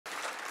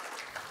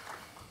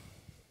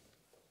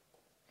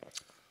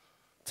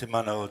Te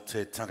mana o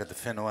te tangata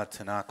whenua,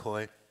 tēnā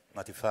koe,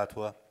 Ngāti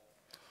Whātua,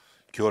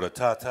 kia ora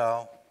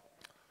tātou,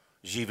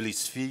 Jiveli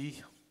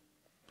Svi,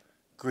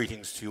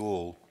 greetings to you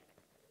all.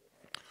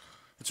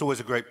 It's always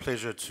a great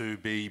pleasure to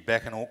be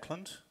back in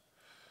Auckland,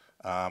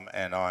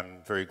 and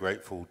I'm very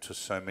grateful to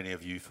so many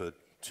of you for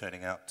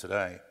turning out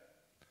today.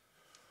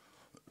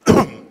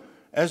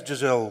 As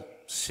Giselle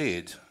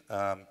said,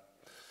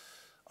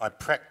 I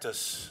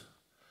practice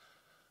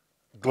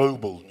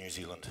global New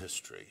Zealand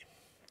history,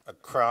 a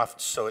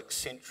craft so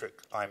eccentric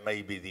I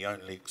may be the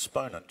only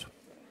exponent.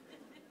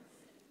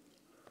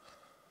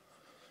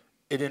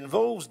 It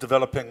involves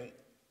developing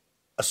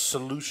a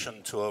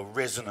solution to a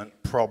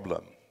resonant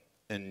problem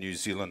in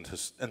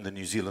the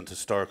New Zealand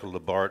Historical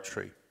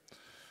Laboratory,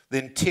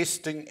 then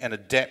testing and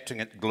adapting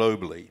it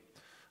globally,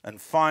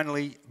 and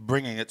finally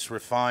bringing its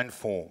refined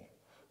form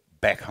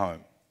back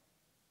home.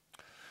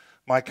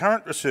 My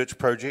current research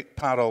project,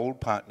 part old,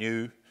 part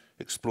new,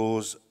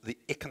 explores the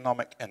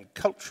economic and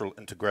cultural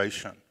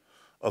integration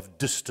of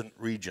distant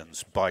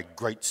regions by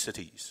great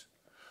cities,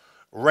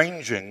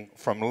 ranging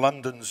from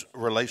London's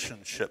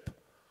relationship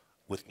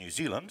with New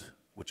Zealand,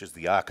 which is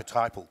the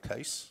archetypal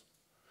case,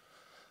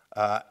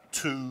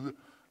 to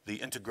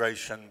the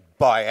integration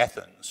by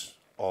Athens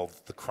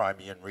of the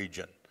Crimean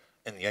region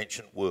in the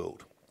ancient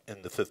world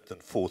in the 5th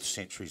and 4th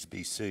centuries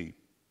BC.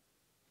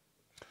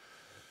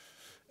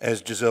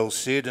 As Giselle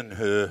said in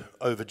her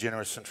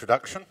over-generous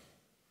introduction,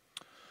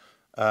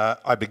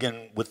 I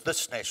begin with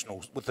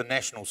the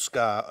national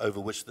scar over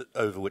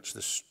which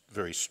this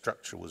very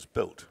structure was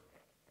built,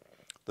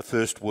 the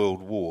First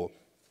World War.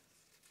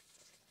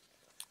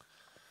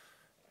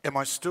 Am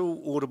I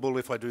still audible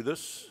if I do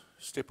this?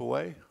 Step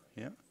away,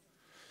 yeah.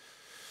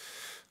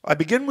 I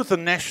begin with the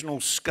national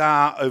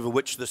scar over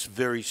which this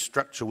very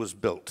structure was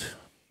built,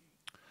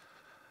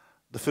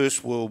 the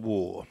First World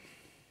War.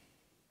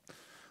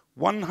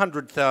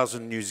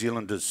 100,000 New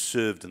Zealanders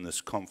served in this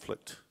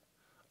conflict,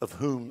 of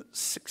whom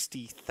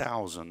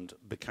 60,000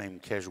 became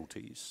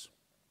casualties,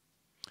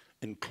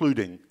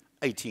 including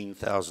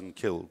 18,000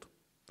 killed,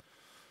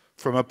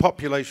 from a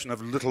population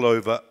of little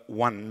over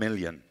 1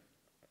 million.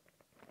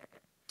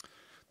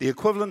 The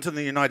equivalent in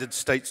the United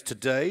States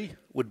today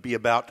would be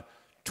about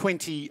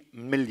 20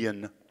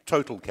 million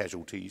total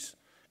casualties,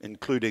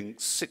 including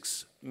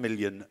 6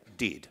 million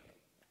dead.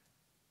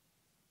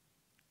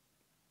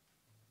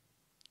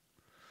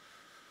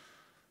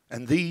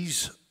 And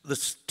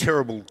this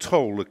terrible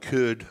toll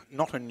occurred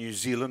not in New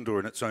Zealand or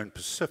in its own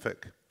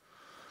Pacific,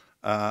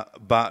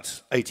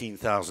 but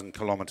 18,000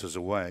 kilometres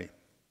away.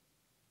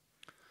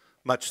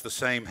 Much the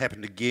same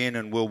happened again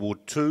in World War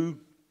II,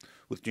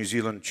 with New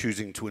Zealand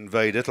choosing to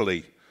invade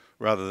Italy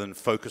rather than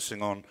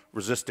focusing on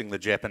resisting the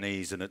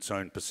Japanese in its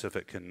own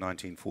Pacific in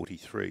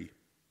 1943.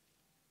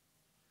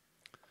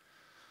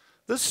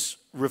 This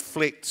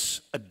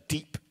reflects a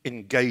deep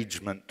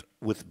engagement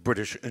with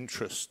British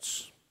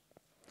interests.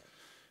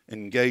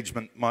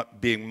 Engagement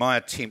being my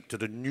attempt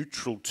at a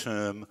neutral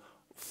term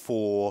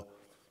for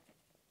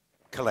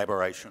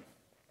collaboration.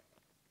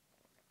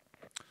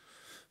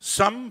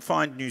 Some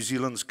find New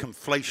Zealand's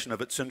conflation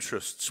of its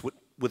interests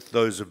with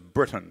those of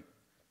Britain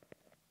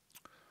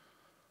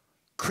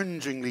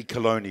cringingly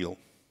colonial,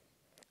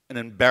 an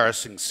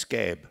embarrassing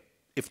scab,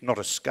 if not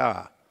a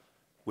scar,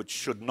 which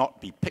should not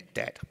be picked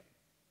at.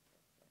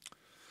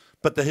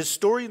 But the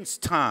historian's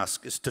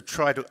task is to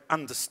try to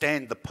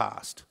understand the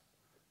past,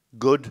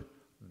 good,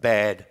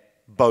 bad,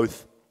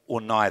 both, or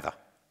neither.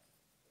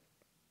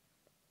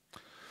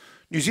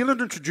 New Zealand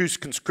introduced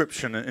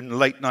conscription in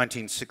late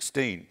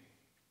 1916.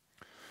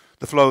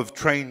 The flow of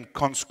trained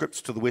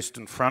conscripts to the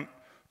Western Front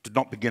did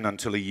not begin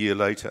until a year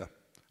later,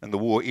 and the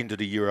war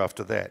ended a year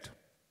after that.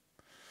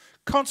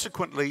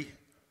 Consequently,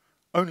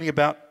 only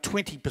about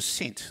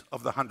 20%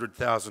 of the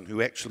 100,000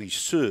 who actually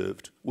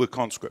served were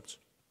conscripts.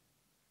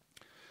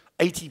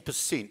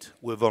 80%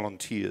 were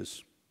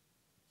volunteers.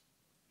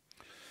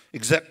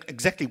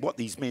 Exactly what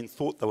these men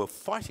thought they were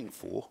fighting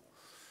for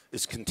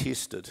is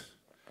contested.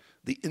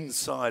 The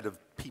inside of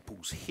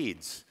people's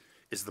heads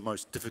is the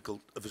most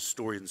difficult of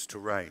historians to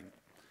rein,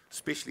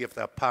 especially if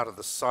they're part of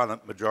the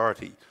silent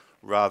majority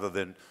rather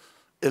than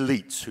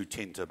elites who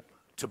tend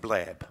to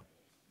blab.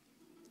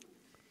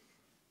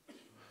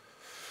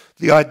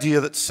 The idea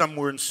that some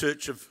were in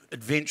search of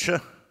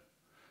adventure,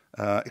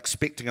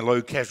 expecting a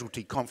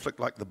low-casualty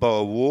conflict like the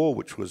Boer War,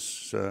 which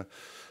was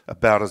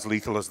about as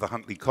lethal as the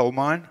Huntly coal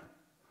mine,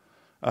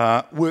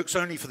 works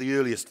only for the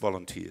earliest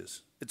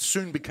volunteers. It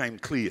soon became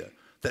clear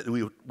that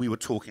we were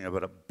talking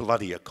about a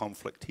bloodier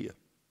conflict here.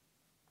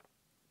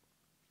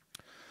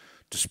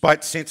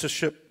 Despite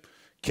censorship,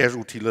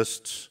 casualty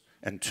lists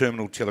and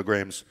terminal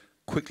telegrams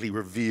quickly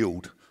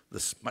revealed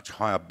this much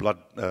higher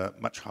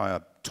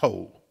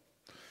toll.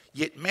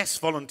 Yet mass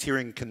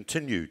volunteering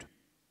continued.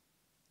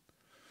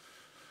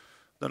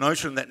 The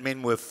notion that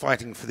men were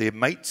fighting for their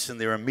mates in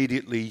their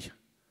immediate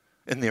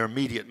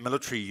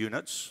military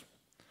units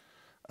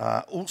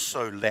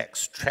also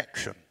lacks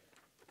traction.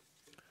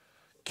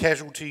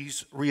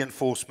 Casualties,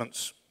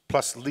 reinforcements,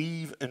 plus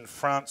leave in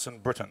France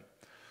and Britain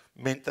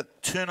meant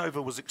that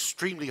turnover was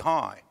extremely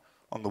high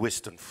on the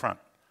Western Front.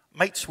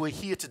 Mates were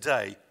here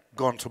today,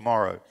 gone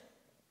tomorrow.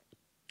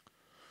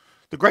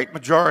 The great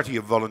majority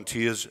of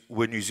volunteers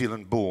were New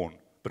Zealand born,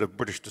 but of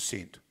British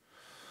descent.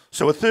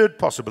 So a third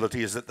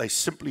possibility is that they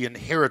simply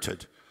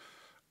inherited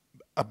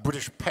a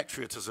British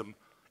patriotism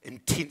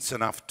intense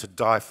enough to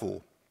die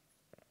for.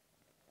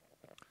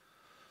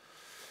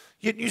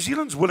 Yet New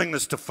Zealand's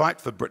willingness to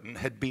fight for Britain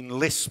had been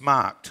less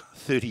marked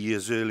 30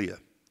 years earlier,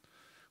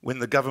 when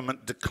the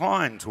government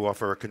declined to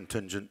offer a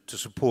contingent to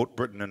support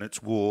Britain in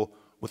its war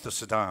with the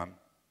Sudan.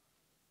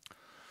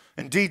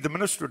 Indeed, the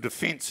Minister of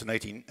Defence in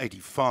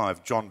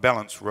 1885, John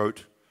Ballance,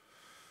 wrote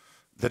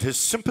that his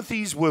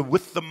sympathies were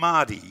with the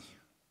Mahdi,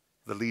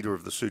 the leader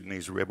of the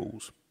Sudanese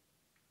rebels,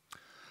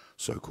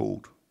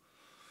 so-called.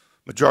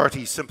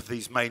 Majority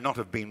sympathies may not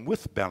have been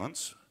with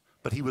Ballance,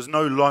 but he was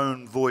no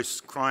lone voice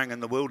crying in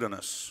the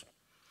wilderness.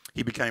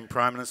 He became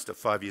Prime Minister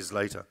 5 years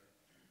later.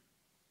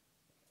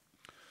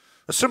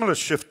 A similar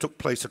shift took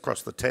place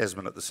across the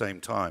Tasman at the same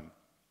time.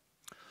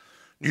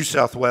 New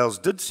South Wales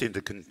did send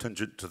a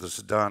contingent to the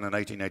Sudan in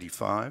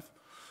 1885,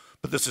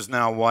 but this is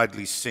now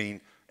widely seen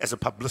as a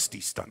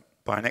publicity stunt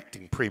by an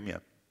acting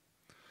premier.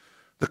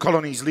 The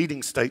colony's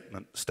leading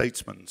statesman,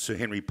 Sir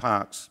Henry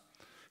Parkes,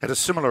 had a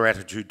similar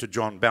attitude to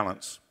John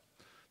Ballance.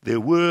 There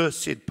were,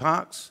 said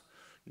Parkes,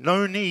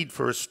 no need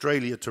for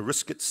Australia to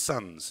risk its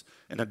sons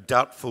in a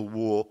doubtful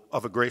war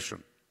of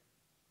aggression,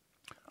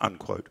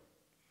 unquote.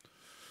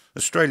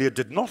 Australia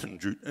did not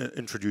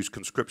introduce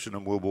conscription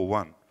in World War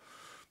I,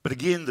 but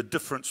again the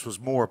difference was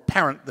more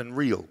apparent than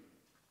real.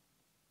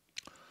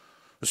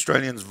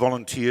 Australians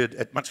volunteered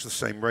at much the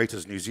same rate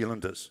as New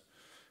Zealanders,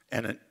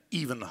 and an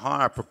even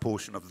higher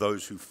proportion of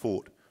those who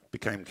fought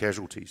became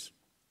casualties.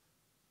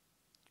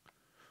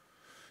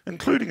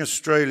 Including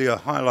Australia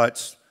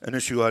highlights an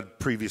issue I'd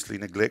previously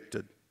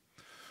neglected,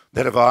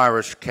 that of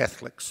Irish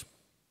Catholics.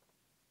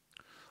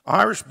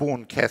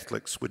 Irish-born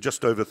Catholics were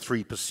just over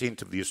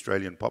 3% of the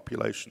Australian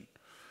population,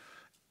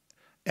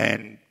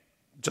 and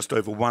just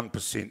over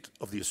 1%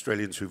 of the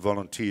Australians who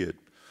volunteered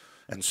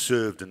and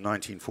served in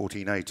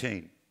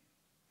 1914-18.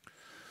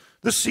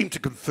 This seemed to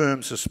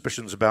confirm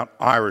suspicions about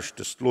Irish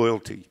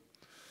disloyalty,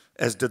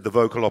 as did the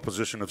vocal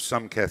opposition of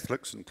some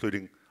Catholics,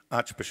 including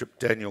Archbishop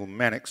Daniel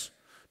Mannix,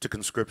 to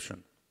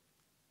conscription.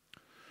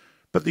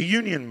 But the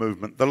Union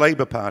movement, the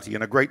Labour Party,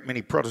 and a great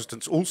many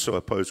Protestants also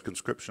opposed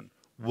conscription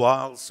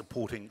while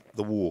supporting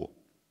the war.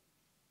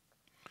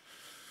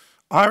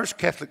 Irish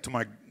Catholic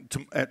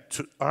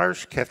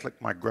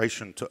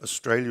migration to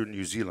Australia and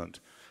New Zealand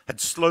had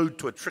slowed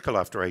to a trickle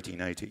after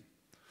 1880.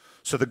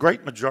 So the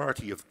great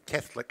majority of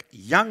Catholic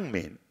young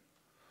men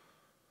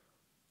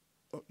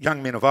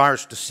of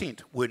Irish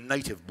descent, were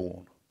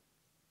native-born.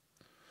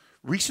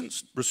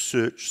 Recent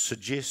research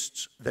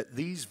suggests that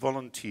these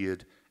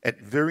volunteered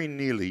at very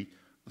nearly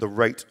the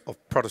rate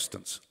of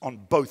Protestants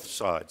on both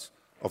sides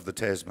of the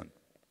Tasman.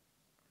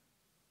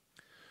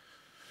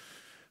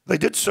 They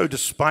did so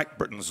despite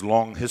Britain's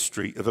long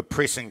history of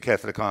oppressing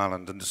Catholic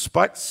Ireland and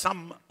despite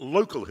some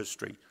local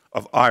history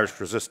of Irish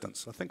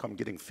resistance. I think I'm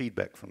getting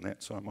feedback from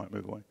that, so I might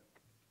move away.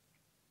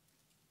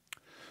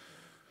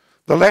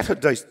 The latter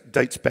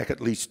dates back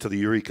at least to the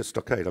Eureka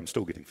Stockade. I'm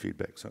still getting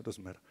feedback, so it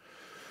doesn't matter.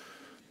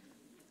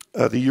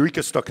 The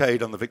Eureka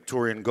Stockade on the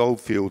Victorian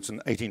goldfields in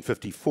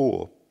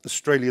 1854,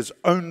 Australia's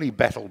only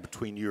battle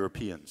between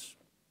Europeans.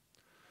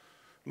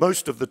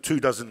 Most of the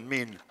 24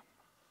 men,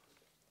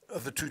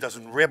 of the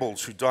 24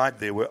 rebels who died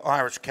there, were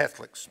Irish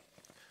Catholics,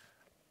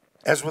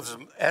 as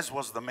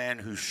was the man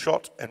who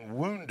shot and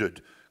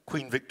wounded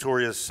Queen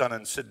Victoria's son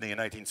in Sydney in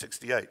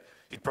 1868.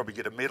 He'd probably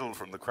get a medal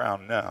from the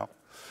Crown now.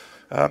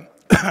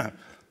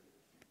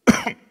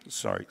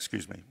 Sorry,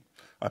 excuse me.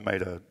 I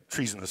made a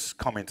treasonous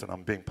comment and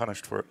I'm being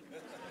punished for it.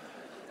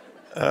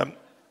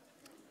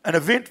 An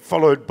event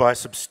followed by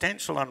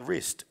substantial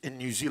unrest in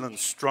New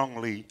Zealand's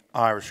strongly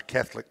Irish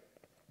Catholic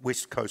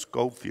West Coast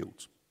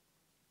goldfields.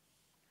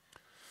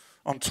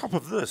 On top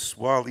of this,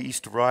 while the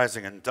Easter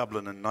Rising in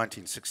Dublin in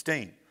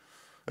 1916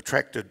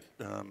 attracted,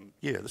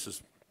 this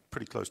is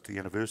pretty close to the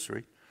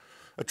anniversary,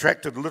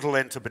 attracted little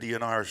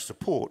Antipodean Irish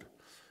support,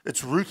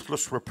 its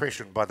ruthless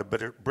repression by the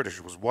British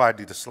was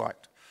widely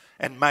disliked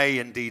and may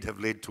indeed have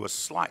led to a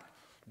slight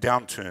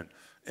downturn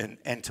in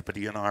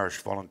Antipodean Irish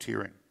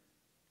volunteering.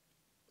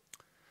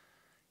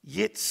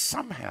 Yet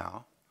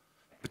somehow,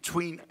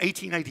 between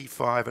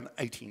 1885 and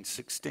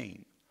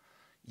 1816,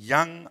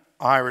 young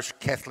Irish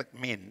Catholic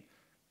men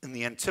in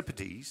the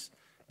Antipodes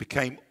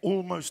became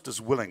almost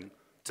as willing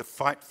to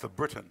fight for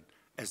Britain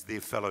as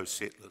their fellow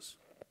settlers.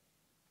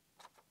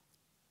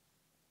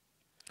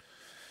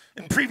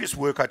 In previous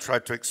work, I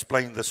tried to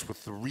explain this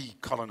with the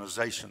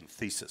recolonisation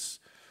thesis,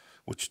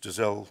 which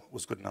Giselle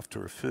was good enough to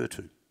refer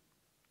to.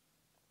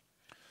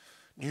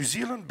 New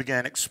Zealand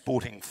began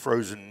exporting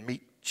frozen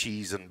meat,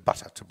 cheese and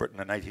butter to Britain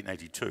in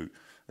 1882,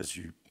 as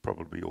you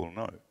probably all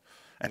know,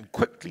 and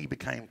quickly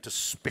became to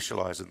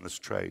specialise in this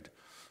trade,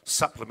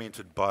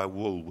 supplemented by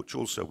wool, which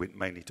also went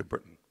mainly to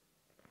Britain.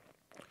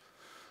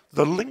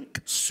 The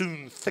link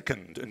soon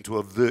thickened into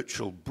a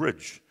virtual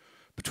bridge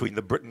between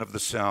the Britain of the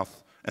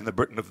South and the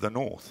Britain of the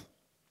North.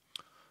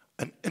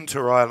 An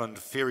inter-island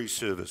ferry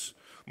service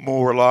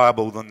more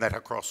reliable than that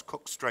across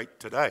Cook Strait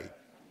today.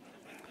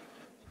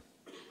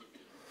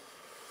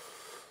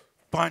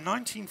 By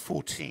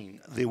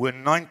 1914, there were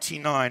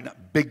 99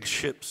 big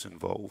ships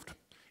involved,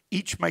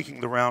 each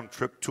making the round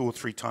trip 2 or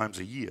 3 times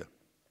a year,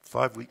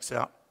 5 weeks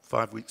out,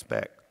 5 weeks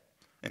back,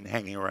 and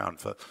hanging around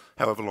for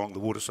however long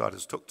the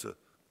watersiders took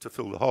to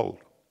fill the hold.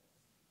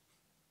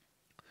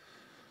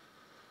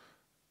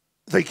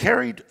 They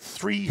carried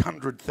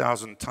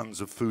 300,000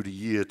 tonnes of food a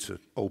year to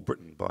Old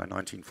Britain by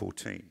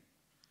 1914,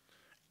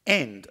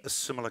 and a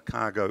similar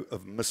cargo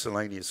of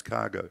miscellaneous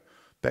cargo,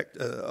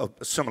 a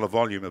similar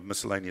volume of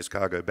miscellaneous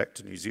cargo back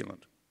to New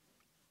Zealand.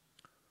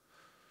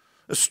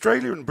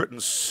 Australia and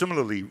Britain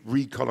similarly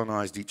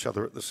recolonised each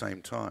other at the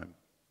same time.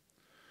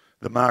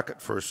 The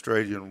market for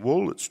Australian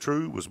wool, it's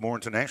true, was more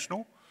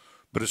international,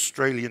 but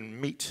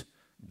Australian meat,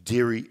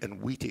 dairy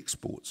and wheat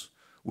exports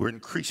were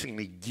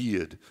increasingly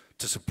geared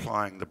to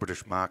supplying the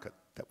British market.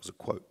 That was a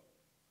quote.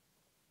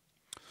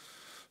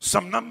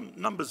 Some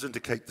numbers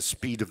indicate the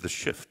speed of the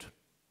shift.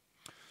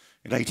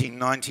 In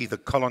 1890, the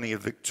colony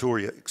of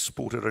Victoria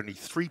exported only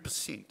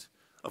 3%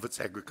 of its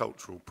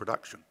agricultural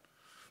production.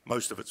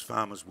 Most of its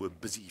farmers were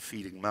busy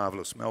feeding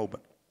marvellous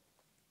Melbourne.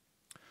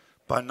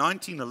 By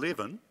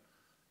 1911,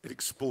 it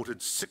exported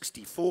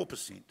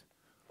 64%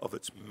 of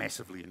its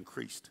massively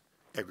increased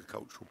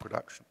agricultural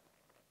production.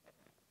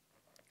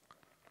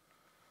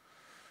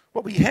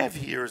 What we have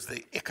here is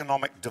the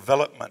economic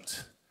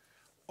development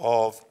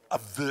of a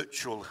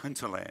virtual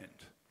hinterland.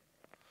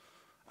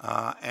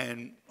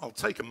 And I'll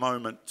take a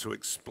moment to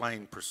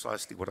explain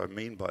precisely what I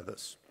mean by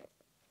this.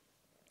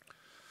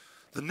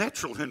 The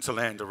natural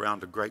hinterland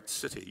around a great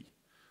city,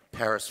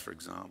 Paris for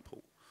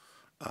example,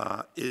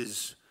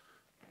 is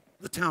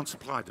the town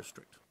supply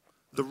district,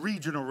 the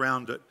region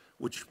around it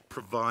which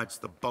provides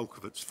the bulk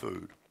of its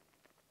food.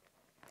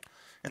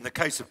 In the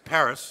case of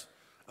Paris,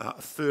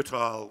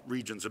 fertile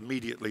regions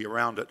immediately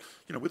around it,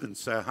 within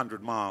say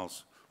 100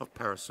 miles of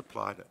Paris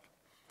supplied it.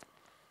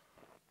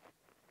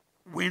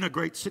 When a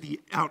great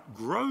city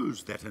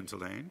outgrows that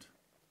hinterland,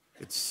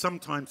 it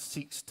sometimes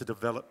seeks to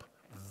develop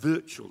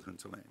virtual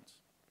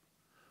hinterlands,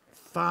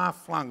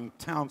 far-flung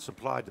town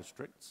supply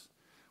districts,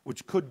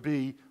 which could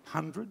be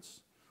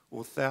hundreds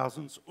or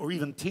thousands or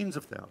even tens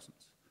of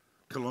thousands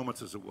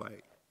kilometres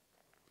away,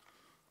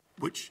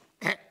 which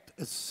act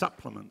as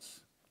supplements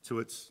to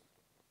its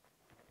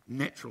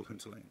natural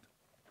hinterland.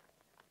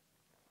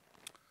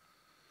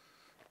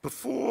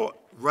 Before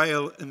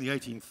rail in the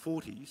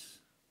 1840s,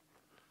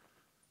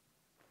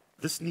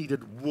 this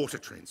needed water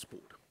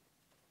transport.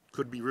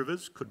 Could be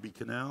rivers, could be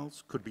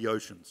canals, could be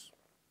oceans.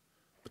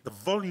 But the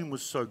volume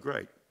was so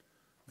great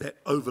that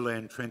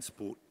overland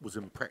transport was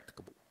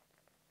impracticable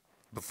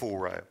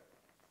before rail.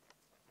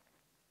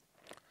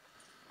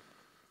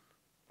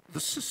 The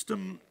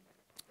system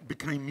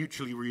became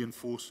mutually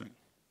reinforcing.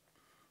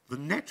 The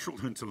natural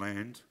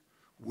hinterland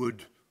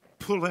would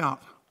pull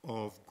out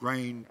of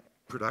grain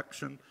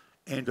production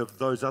and of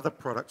those other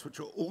products which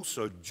are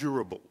also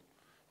durable,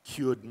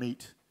 cured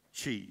meat,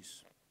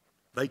 cheese.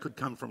 They could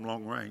come from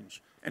long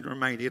range and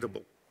remain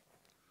edible.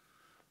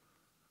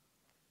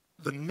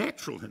 The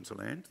natural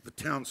hinterland, the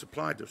town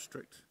supply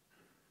district,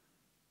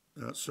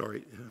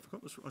 sorry, I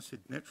forgot this, I said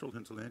natural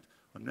hinterland,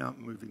 I'm now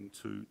moving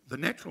to the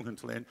natural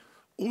hinterland,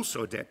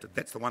 also adapted,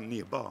 that's the one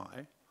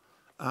nearby,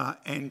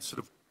 and sort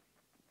of,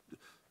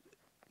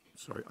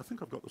 sorry, I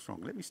think I've got this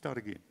wrong, let me start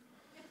again.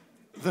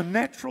 The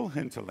natural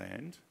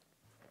hinterland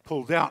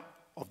pulled out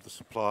of the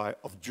supply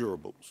of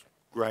durables,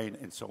 grain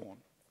and so on,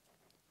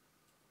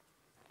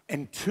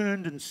 and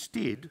turned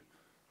instead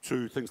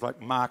to things like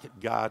market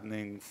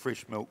gardening,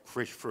 fresh milk,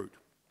 fresh fruit.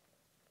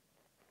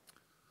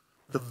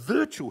 The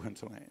virtual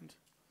hinterland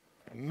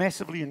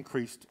massively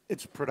increased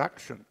its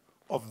production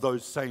of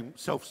those same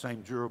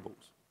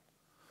durables.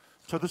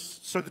 So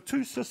the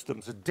two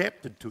systems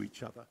adapted to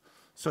each other,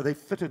 so they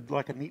fitted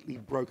like a neatly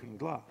broken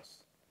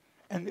glass.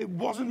 And it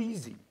wasn't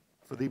easy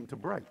for them to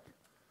break.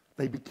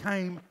 They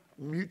became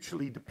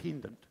mutually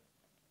dependent.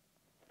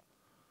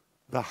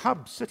 The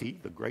hub city,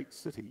 the great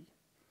city,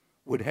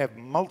 would have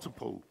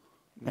multiple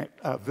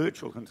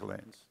virtual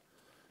hinterlands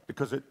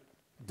because it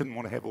didn't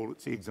want to have all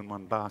its eggs in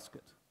one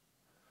basket.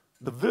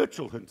 The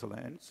virtual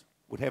hinterlands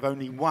would have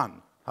only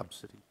one hub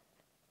city.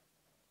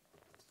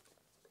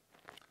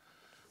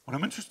 What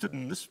I'm interested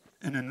in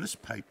this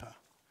paper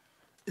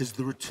is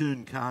the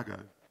return cargo.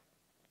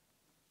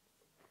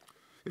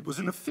 It was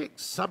in effect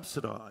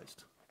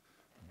subsidised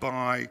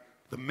by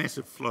the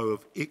massive flow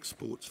of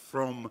exports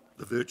from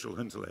the virtual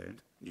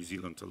hinterland, New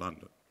Zealand to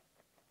London,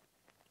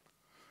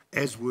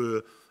 as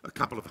were a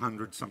couple of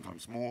hundred,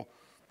 sometimes more,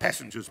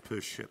 passengers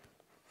per ship.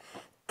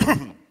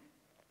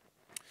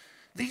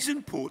 These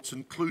imports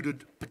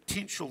included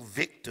potential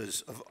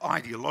vectors of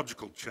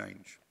ideological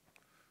change: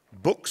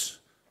 books,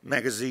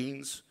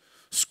 magazines,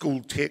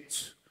 school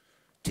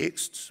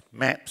texts,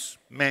 maps,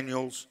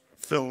 manuals,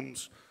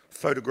 films,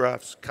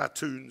 photographs,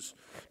 cartoons,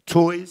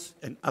 toys,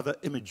 and other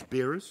image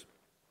bearers.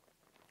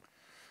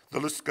 The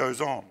list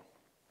goes on.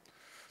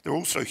 There are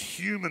also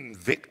human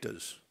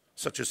vectors,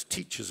 such as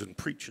teachers and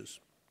preachers.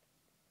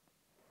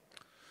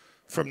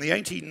 From the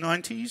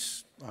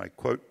 1890s, I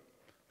quote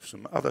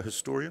some other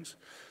historians,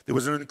 there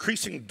was an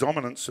increasing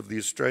dominance of the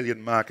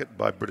Australian market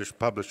by British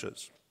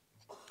publishers.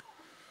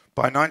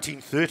 By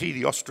 1930,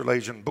 the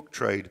Australasian book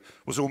trade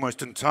was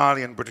almost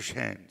entirely in British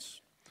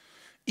hands.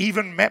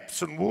 Even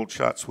maps and wall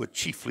charts were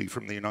chiefly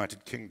from the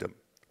United Kingdom,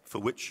 for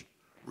which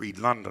read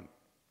London.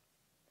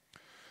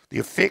 The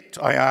effect,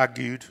 I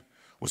argued,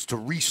 was to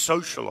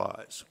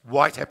re-socialise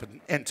white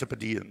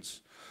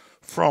Antipodeans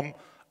from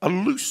a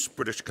loose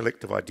British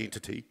collective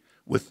identity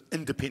with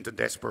independent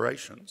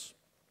aspirations,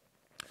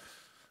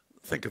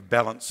 think of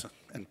balance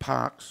and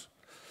parks,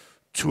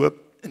 to an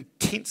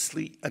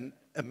intensely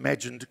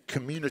imagined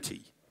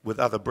community with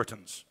other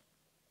Britons.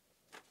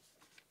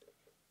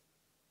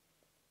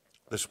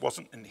 This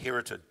wasn't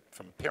inherited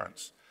from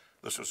parents.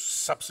 This was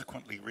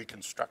subsequently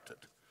reconstructed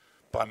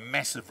by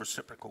massive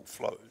reciprocal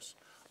flows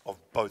of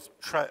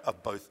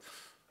both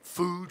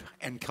food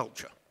and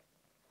culture.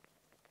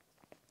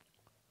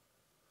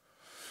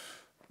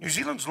 New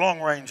Zealand's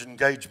long-range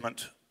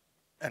engagement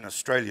and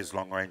Australia's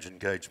long-range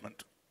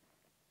engagement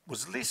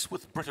was less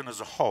with Britain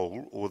as a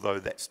whole, although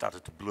that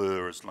started to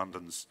blur as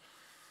London's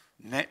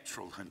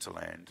natural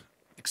hinterland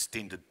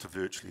extended to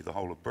virtually the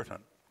whole of Britain,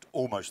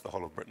 almost the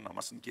whole of Britain. I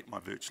mustn't get my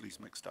virtuallys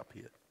mixed up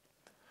here.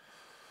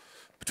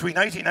 Between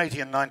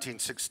 1880 and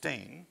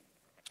 1916,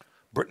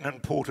 Britain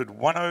imported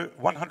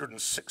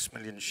 106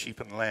 million sheep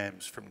and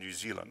lambs from New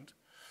Zealand,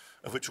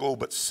 of which all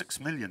but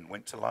 6 million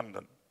went to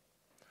London.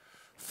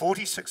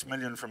 46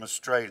 million from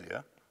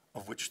Australia,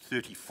 of which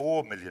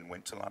 34 million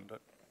went to London.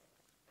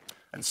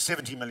 And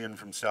 70 million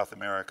from South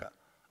America,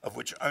 of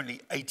which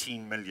only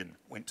 18 million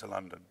went to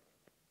London.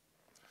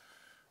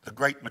 The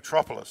great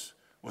metropolis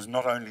was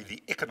not only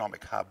the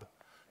economic hub,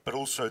 but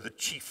also the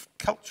chief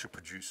culture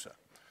producer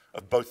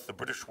of both the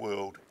British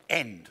world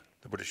and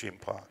the British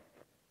Empire.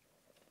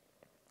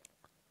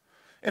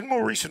 In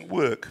more recent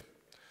work,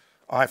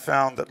 I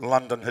found that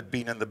London had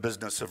been in the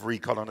business of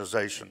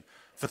recolonisation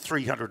for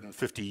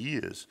 350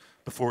 years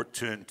before it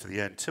turned to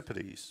the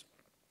Antipodes.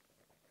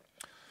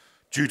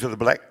 Due to the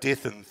Black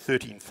Death in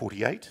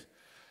 1348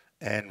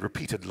 and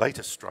repeated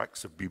later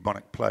strikes of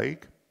bubonic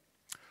plague,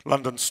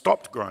 London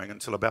stopped growing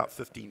until about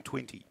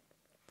 1520,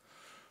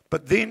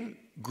 but then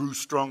grew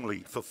strongly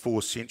for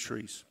 4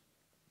 centuries.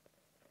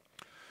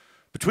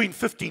 Between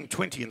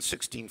 1520 and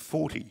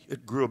 1640,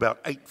 it grew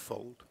about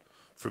 8-fold,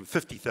 from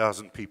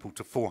 50,000 people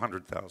to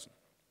 400,000.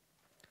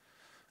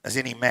 As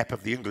any map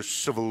of the English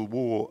Civil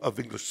War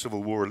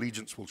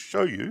allegiance will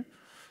show you,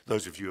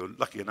 those of you who are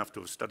lucky enough to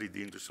have studied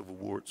the English Civil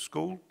War at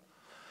school,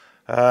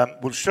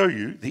 will show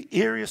you the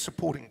area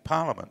supporting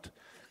Parliament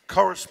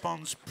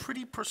corresponds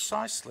pretty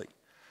precisely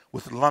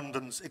with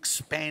London's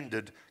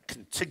expanded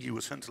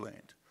contiguous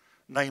hinterland,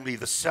 namely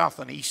the south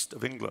and east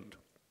of England.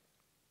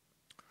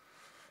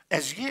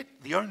 As yet,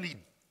 the only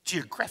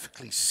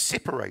geographically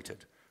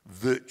separated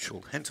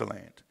virtual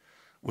hinterland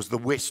was the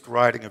West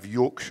Riding of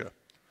Yorkshire,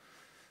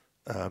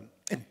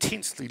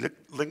 intensely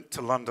linked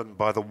to London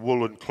by the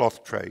wool and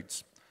cloth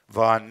trades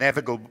via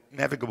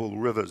navigable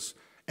rivers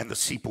and the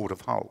seaport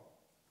of Hull.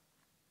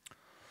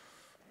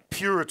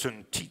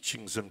 Puritan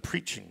teachings and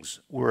preachings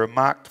were a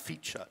marked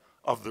feature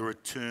of the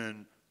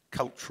return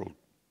cultural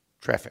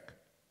traffic.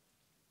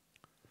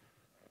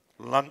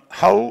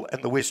 Hull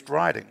and the West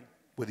Riding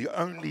were the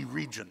only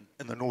region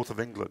in the north of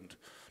England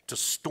to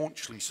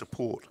staunchly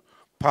support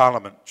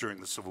Parliament during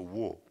the Civil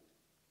War.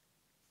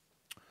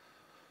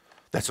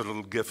 That's a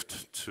little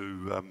gift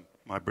to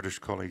my British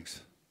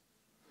colleagues.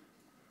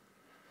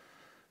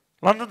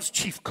 London's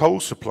chief coal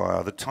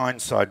supplier, the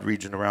Tyneside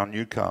region around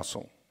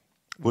Newcastle,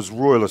 was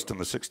royalist in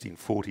the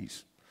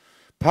 1640s,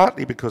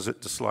 partly because it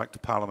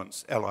disliked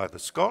Parliament's ally, the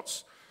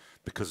Scots,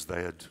 because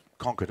they had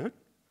conquered it,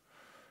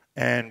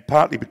 and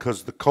partly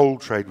because the coal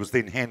trade was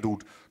then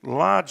handled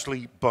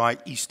largely by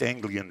East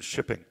Anglian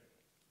shipping.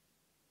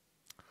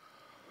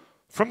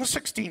 From the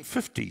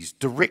 1650s,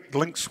 direct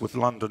links with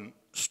London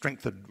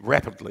strengthened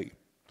rapidly,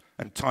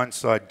 and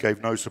Tyneside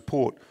gave no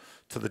support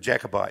to the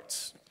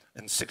Jacobites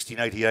in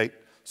 1688,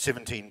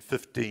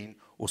 1715,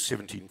 or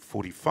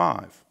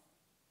 1745.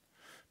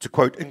 To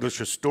quote English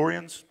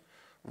historians,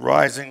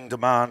 rising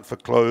demand for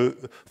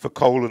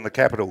coal in the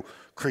capital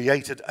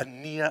created a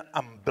near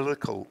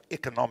umbilical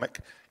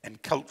economic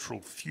and cultural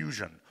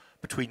fusion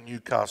between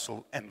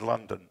Newcastle and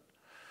London,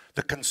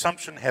 the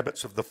consumption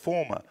habits of the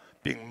former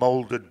being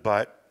moulded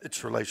by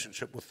its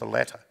relationship with the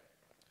latter.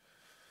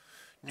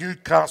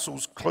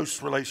 Newcastle's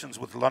close relations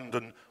with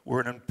London were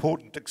an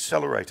important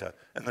accelerator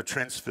in the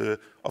transfer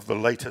of the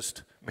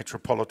latest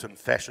metropolitan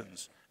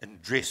fashions in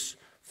dress,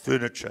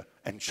 furniture,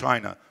 and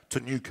china to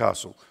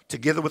Newcastle,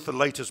 together with the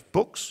latest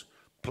books,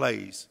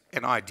 plays,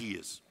 and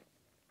ideas.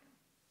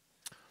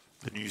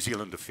 The New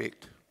Zealand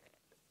effect.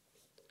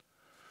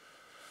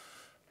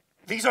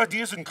 These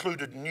ideas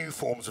included new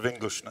forms of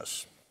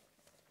Englishness,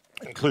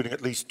 including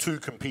at least 2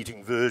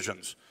 competing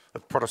versions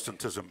of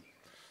Protestantism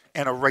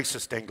and a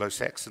racist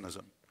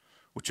Anglo-Saxonism,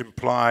 which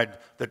implied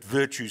that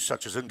virtues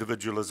such as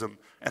individualism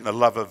and the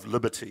love of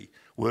liberty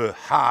were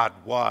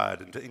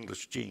hardwired into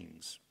English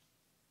genes.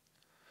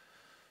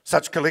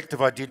 Such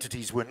collective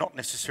identities were not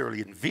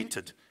necessarily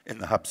invented in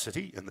the hub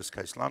city, in this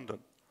case London,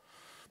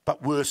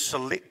 but were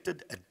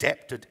selected,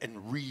 adapted,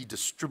 and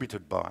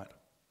redistributed by it.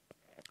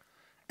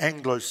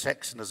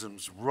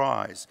 Anglo-Saxonism's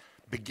rise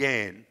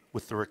began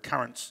with the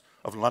recurrence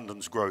of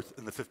London's growth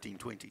in the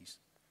 1520s.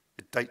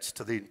 It dates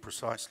to then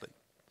precisely.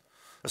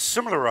 A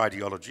similar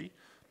ideology,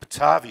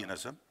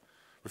 Batavianism,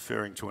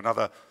 referring to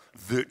another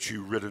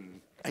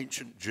virtue-ridden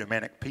ancient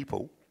Germanic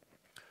people,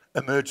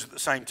 emerged at the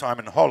same time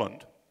in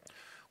Holland,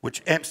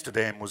 which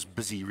Amsterdam was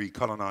busy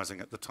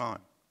recolonising at the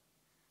time,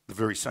 the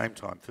very same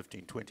time,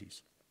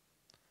 1520s.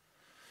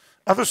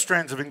 Other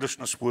strands of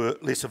Englishness were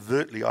less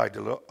overtly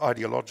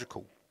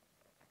ideological.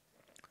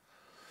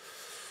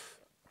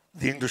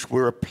 The English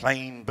were a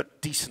plain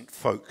but decent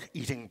folk,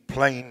 eating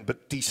plain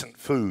but decent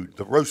food,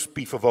 the roast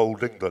beef of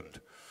old England,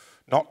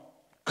 not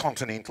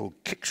continental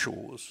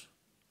kickshaws.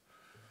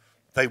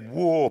 They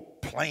wore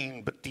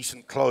plain but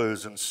decent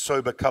clothes and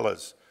sober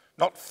colours,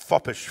 not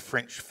foppish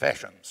French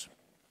fashions.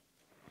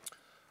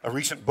 A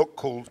recent book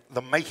called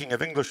The Making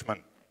of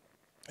Englishmen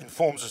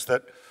informs us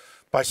that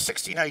by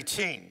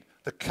 1618,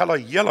 the colour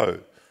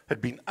yellow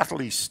had been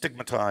utterly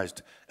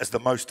stigmatised as the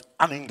most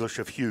un-English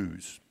of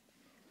hues,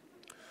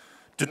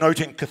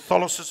 denoting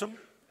Catholicism,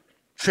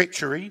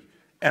 treachery,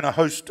 and a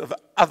host of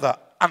other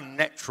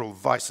unnatural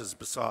vices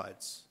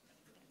besides.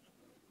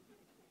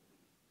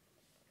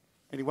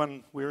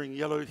 Anyone wearing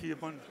yellow here?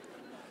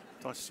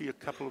 I see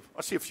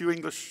a few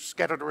English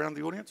scattered around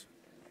the audience.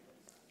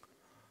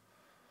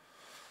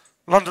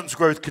 London's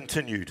growth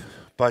continued.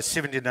 By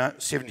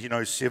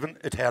 1707,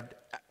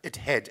 it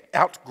had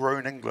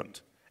outgrown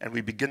England, and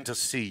we begin to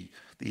see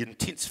the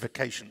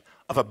intensification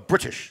of a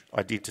British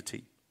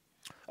identity,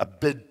 a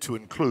bid to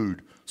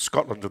include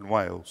Scotland and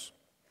Wales.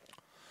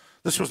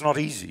 This was not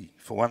easy.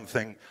 For one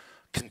thing,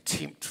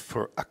 contempt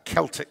for a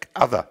Celtic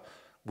other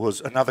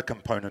was another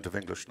component of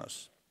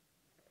Englishness.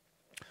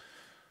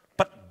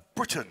 But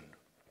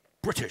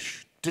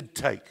British, did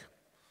take.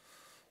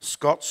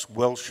 Scots,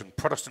 Welsh, and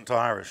Protestant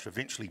Irish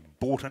eventually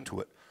bought into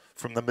it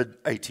from the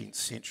mid-18th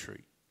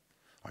century.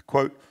 I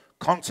quote,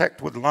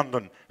 "Contact with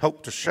London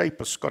helped to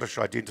shape a Scottish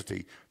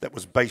identity that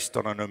was based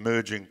on an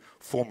emerging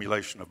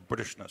formulation of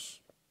Britishness."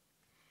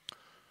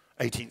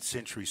 18th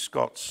century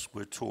Scots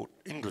were taught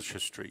English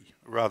history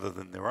rather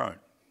than their own.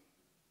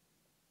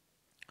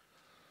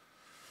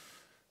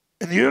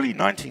 In the early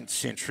 19th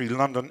century,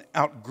 London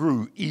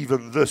outgrew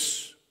even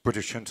this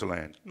British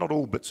hinterland, not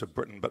all bits of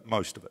Britain, but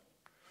most of it,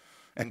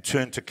 and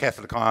turned to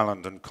Catholic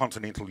Ireland and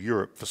continental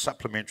Europe for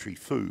supplementary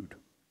food.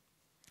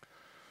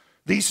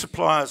 These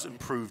suppliers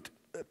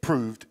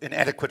proved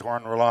inadequate or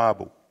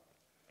unreliable.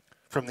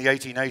 From the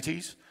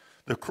 1880s,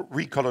 the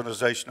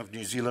recolonisation of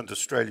New Zealand,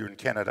 Australia and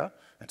Canada,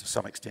 and to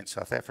some extent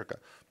South Africa,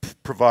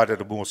 provided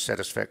a more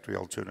satisfactory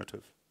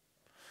alternative.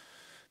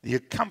 The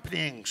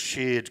accompanying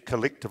shared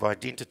collective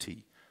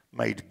identity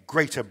made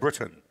Greater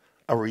Britain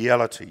a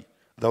reality,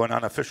 though an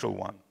unofficial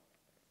one.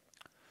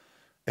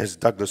 As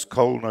Douglas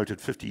Cole noted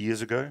 50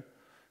 years ago,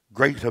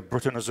 Greater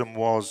Britanism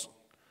was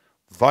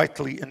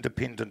vitally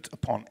independent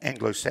upon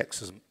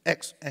Anglo-Saxonism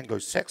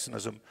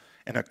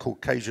and a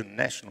Caucasian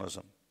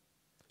nationalism.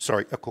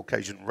 A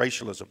Caucasian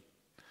racialism.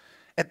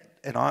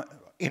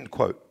 End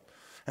quote.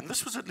 And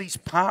this was at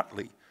least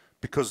partly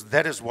because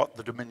that is what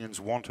the Dominions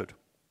wanted,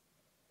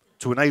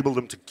 to enable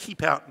them to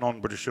keep out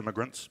non-British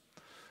immigrants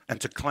and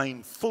to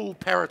claim full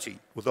parity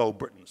with old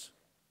Britons.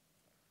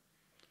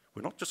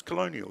 We're not just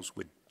colonials,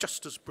 we're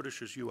just as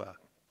British as you are.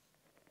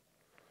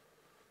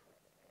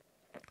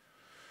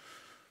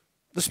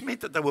 This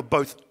meant that they were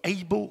both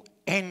able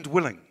and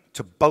willing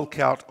to bulk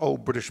out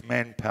old British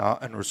manpower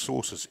and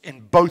resources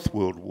in both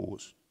world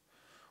wars,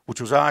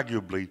 which was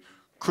arguably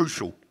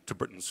crucial to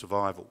Britain's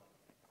survival.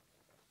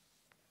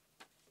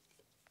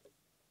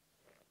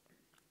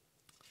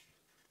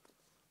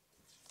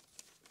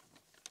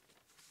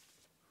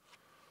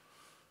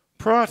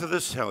 Prior to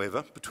this,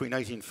 however, between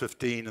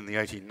 1815 and the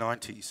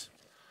 1890s,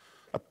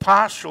 a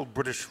partial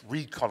British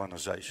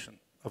recolonisation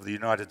of the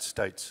United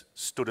States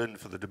stood in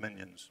for the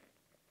Dominions.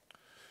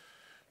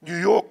 New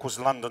York was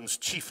London's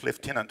chief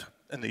lieutenant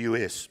in the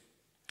US.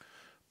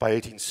 By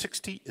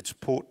 1860, its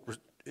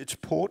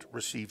port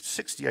received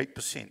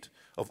 68%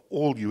 of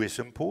all US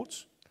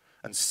imports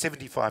and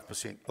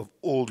 75% of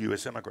all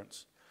US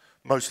immigrants,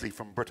 mostly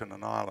from Britain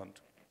and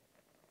Ireland.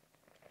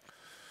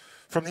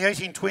 From the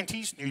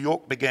 1820s, New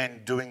York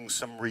began doing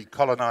some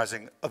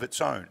recolonising of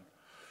its own,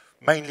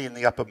 mainly in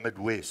the upper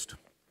Midwest.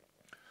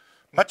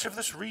 Much of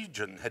this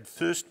region had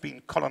first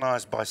been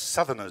colonised by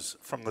Southerners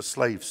from the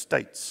slave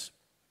states.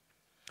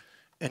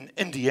 In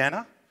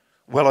Indiana,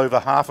 well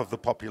over half of the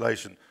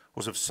population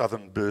was of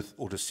Southern birth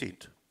or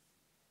descent.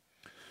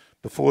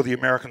 Before the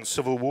American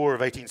Civil War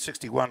of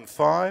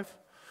 1861-5,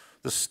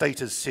 the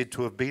state is said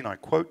to have been, I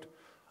quote,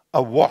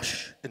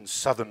 awash in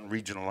Southern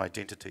regional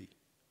identity.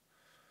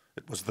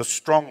 It was the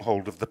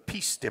stronghold of the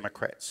Peace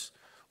Democrats,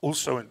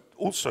 also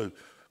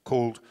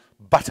called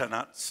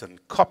butternuts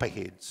and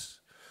copperheads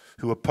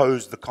who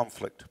opposed the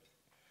conflict,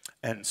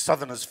 and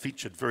Southerners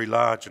featured very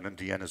large in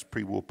Indiana's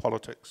pre-war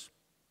politics.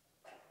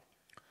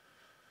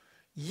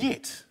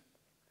 Yet,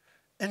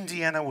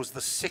 Indiana was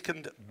the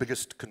second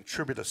biggest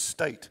contributor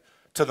state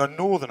to the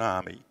Northern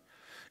Army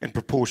in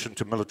proportion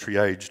to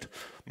military-aged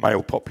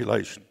male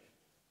population.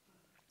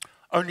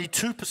 Only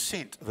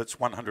 2% of its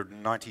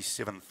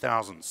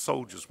 197,000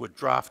 soldiers were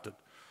drafted.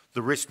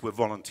 The rest were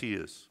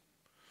volunteers.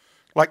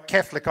 Like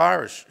Catholic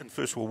Irish in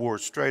First World War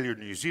Australia and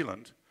New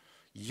Zealand,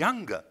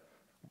 younger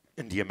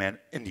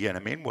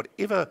Indiana men,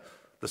 whatever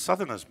the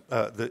Southerners,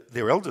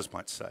 their elders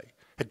might say,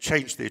 had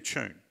changed their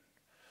tune.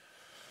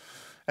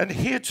 And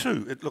here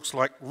too, it looks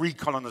like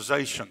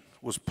recolonisation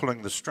was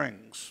pulling the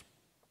strings.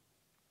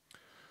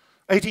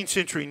 18th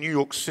century New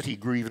York City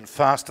grew even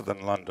faster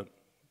than London,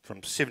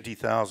 from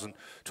 70,000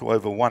 to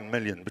over 1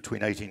 million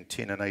between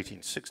 1810 and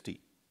 1860.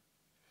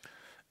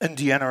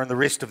 Indiana and the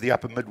rest of the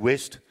upper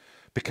Midwest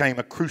became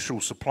a crucial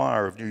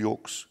supplier of New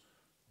York's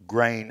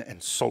grain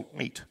and salt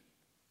meat.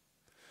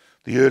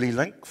 The early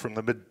link from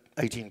the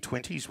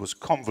mid-1820s was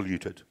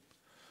convoluted,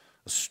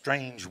 a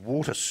strange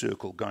water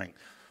circle going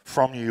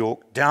from New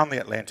York down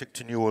the Atlantic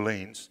to New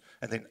Orleans,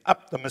 and then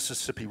up the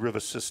Mississippi River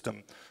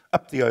system,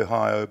 up the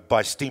Ohio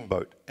by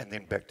steamboat, and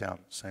then back down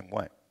the same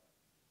way.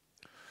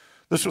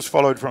 This was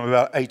followed from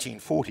about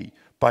 1840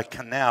 by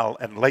canal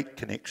and lake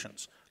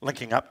connections,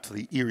 linking up to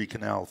the Erie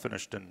Canal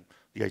finished in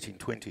the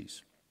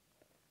 1820s,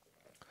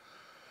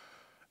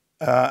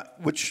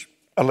 which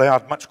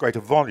allowed much greater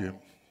volume,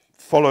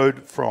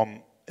 followed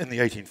from, in the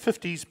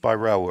 1850s, by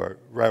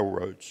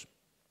railroads.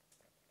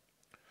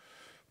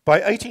 By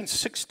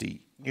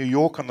 1860, New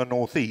York and the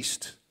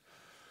Northeast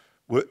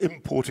were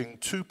importing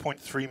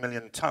 2.3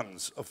 million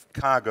tonnes of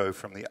cargo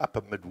from the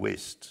upper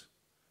Midwest.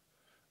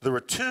 The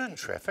return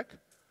traffic,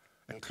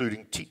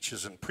 including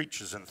teachers and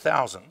preachers in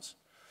thousands,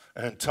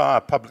 an entire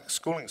public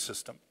schooling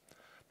system,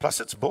 plus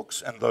its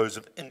books and those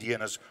of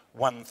Indiana's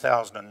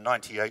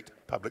 1,098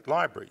 public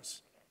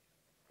libraries.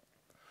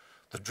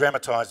 The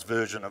dramatised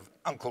version of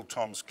Uncle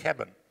Tom's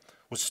Cabin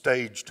was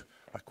staged,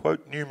 I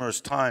quote,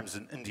 numerous times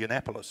in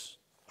Indianapolis,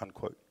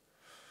 unquote.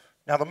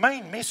 Now, the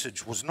main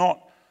message was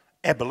not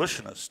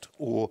abolitionist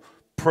or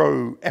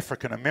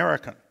pro-African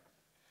American.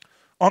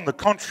 On the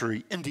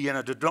contrary,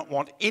 Indiana did not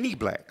want any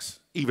blacks,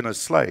 even as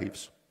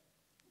slaves.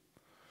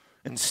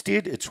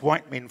 Instead, its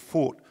white men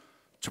fought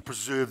to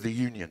preserve the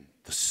Union,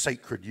 the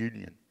sacred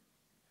Union.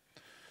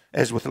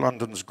 As with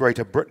London's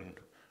Greater Britain,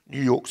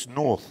 New York's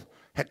North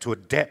had to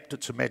adapt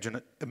its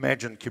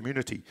imagined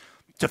community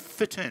to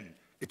fit in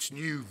its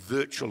new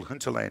virtual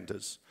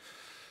hinterlanders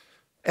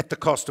at the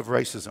cost of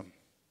racism.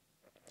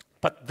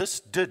 But this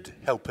did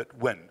help it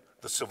win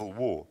the Civil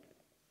War.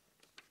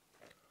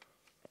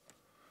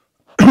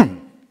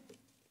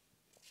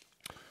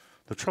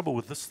 The trouble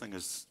with this thing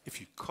is if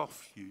you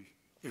cough,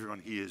 everyone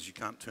hears, you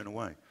can't turn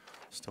away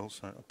still,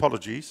 so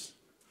apologies.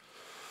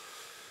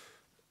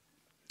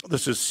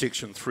 This is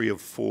section 3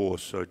 of 4,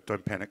 so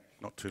don't panic,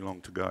 not too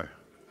long to go.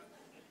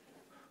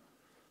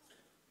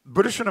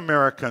 British and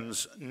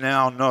Americans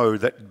now know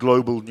that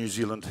global New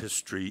Zealand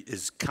history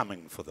is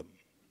coming for them.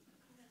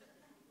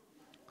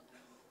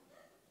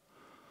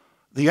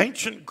 The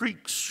ancient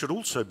Greeks should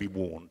also be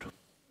warned.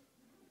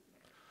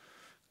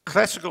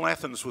 Classical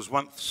Athens was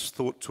once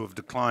thought to have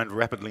declined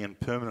rapidly and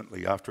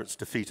permanently after its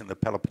defeat in the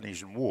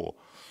Peloponnesian War,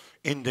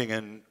 ending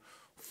in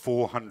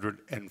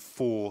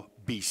 404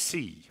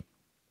 BC.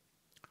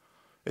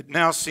 It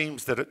now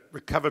seems that it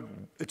recovered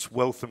its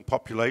wealth and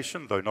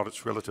population, though not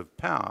its relative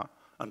power,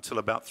 until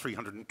about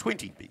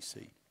 320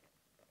 BC.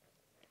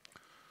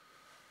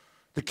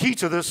 The key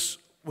to this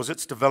was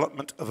its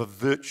development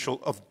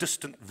of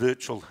distant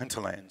virtual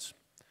hinterlands.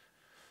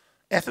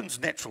 Athens'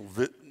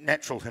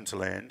 natural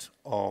hinterland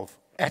of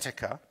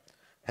Attica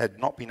had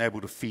not been able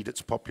to feed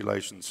its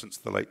population since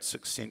the late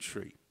 6th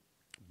century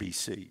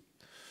BC.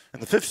 In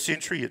the 5th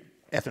century,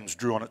 Athens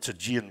drew on its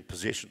Aegean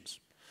possessions.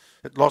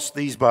 It lost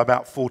these by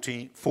about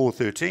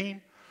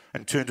 413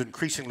 and turned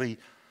increasingly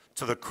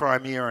to the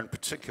Crimea in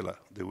particular.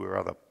 There were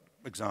other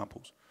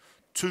examples.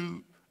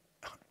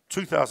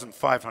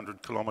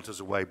 2,500 kilometres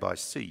away by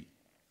sea.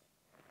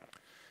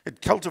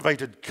 It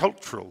cultivated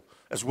cultural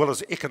as well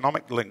as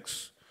economic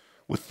links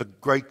with the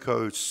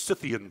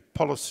Greco-Scythian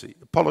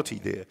polity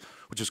there,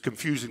 which is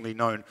confusingly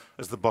known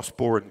as the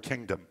Bosporan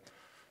Kingdom,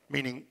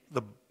 meaning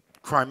the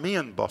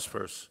Crimean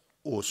Bosphorus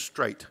or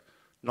Strait,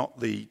 not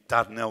the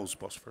Dardanelles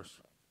Bosphorus.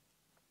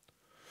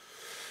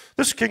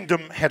 This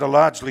kingdom had a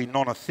largely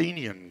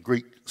non-Athenian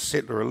Greek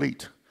settler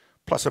elite,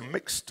 plus a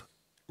mixed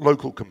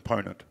local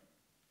component.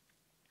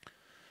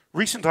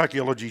 Recent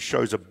archaeology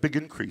shows a big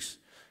increase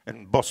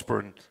in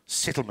Bosporan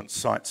settlement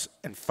sites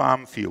and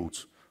farm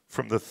fields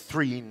from the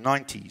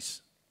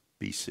 390s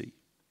BC.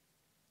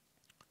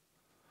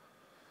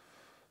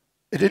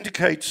 It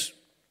indicates,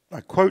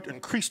 I quote,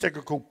 increased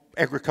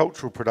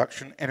agricultural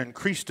production and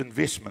increased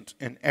investment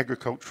in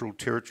agricultural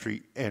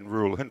territory and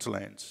rural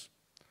hinterlands.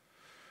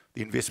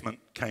 The investment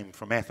came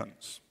from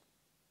Athens.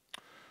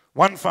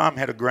 One farm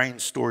had a grain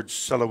storage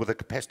cellar with a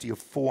capacity of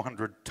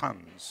 400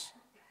 tonnes,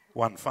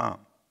 one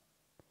farm.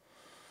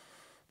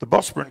 The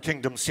Bosporan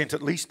Kingdom sent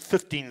at least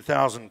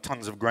 15,000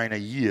 tonnes of grain a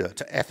year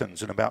to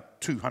Athens in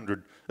about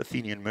 200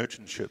 Athenian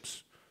merchant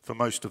ships for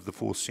most of the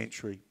 4th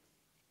century.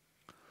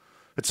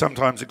 It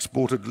sometimes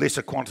exported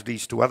lesser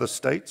quantities to other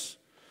states,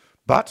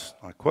 but,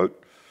 I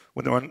quote,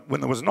 when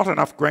there was not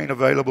enough grain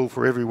available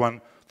for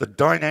everyone, the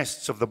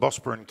dynasts of the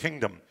Bosporan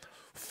Kingdom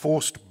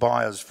forced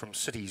buyers from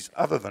cities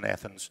other than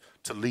Athens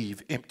to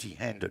leave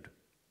empty-handed.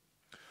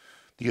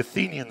 The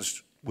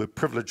Athenians were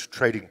privileged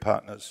trading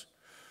partners,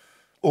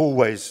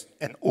 always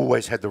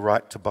had the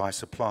right to buy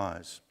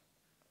supplies,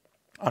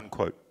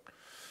 unquote.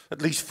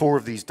 At least 4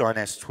 of these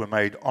dynasts were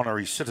made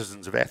honorary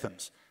citizens of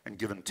Athens and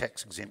given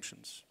tax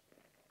exemptions.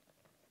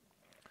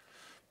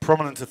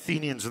 Prominent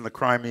Athenians in the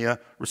Crimea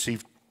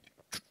received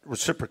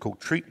reciprocal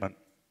treatment.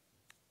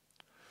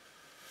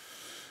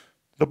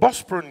 The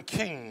Bosporan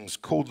kings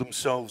called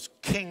themselves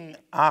king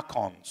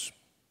archons,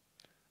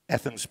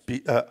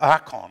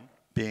 archon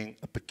being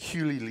a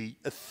peculiarly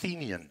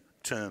Athenian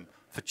term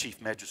for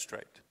chief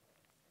magistrate.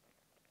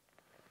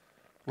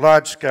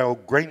 Large-scale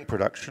grain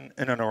production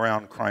in and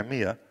around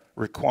Crimea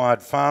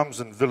required farms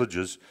and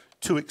villages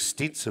too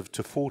extensive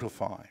to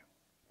fortify.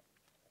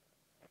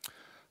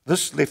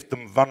 This left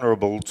them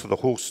vulnerable to the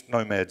horse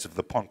nomads of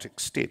the Pontic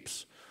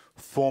steppes,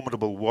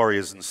 formidable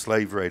warriors and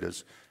slave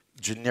raiders,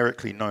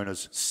 generically known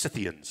as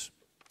Scythians.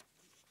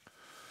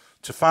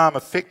 To farm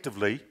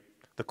effectively,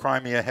 the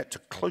Crimea had to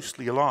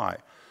closely ally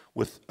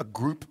with a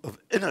group of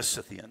inner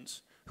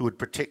Scythians who would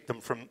protect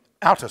them from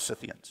outer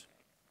Scythians.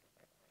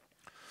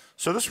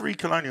 So this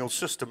recolonial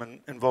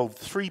system involved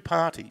 3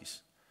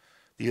 parties: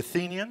 the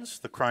Athenians,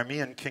 the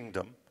Crimean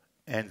Kingdom,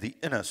 and the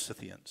inner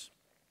Scythians.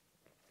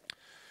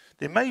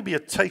 There may be a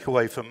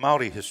takeaway for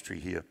Māori history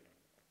here.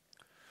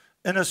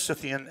 Inner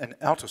Scythian and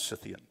outer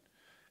Scythian,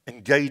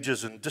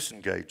 engagers and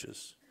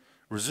disengagers,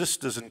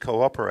 resistors and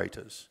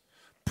cooperators,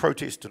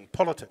 protest and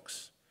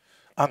politics,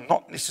 are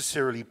not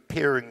necessarily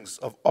pairings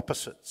of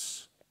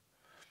opposites.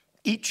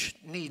 Each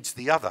needs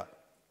the other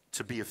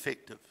to be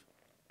effective.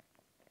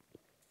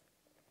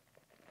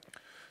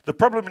 The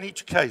problem in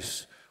each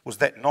case was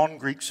that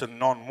non-Greeks and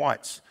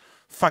non-whites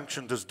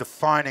functioned as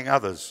defining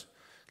others,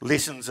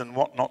 lessons in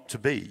what not to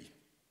be.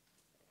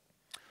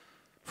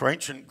 For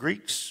ancient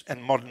Greeks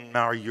and modern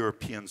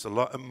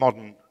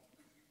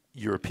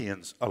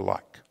Europeans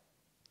alike.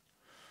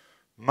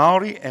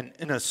 Māori and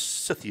inner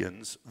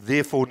Scythians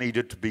therefore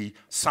needed to be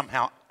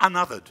somehow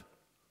unothered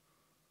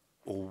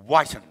or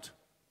whitened.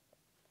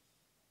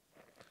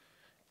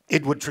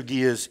 Edward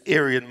Tregear's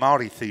Aryan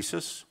Māori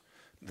thesis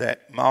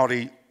that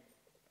Māori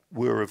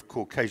were of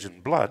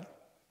Caucasian blood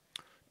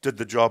did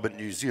the job in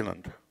New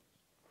Zealand.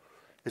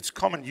 Its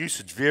common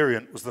usage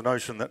variant was the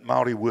notion that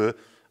Māori were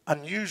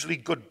unusually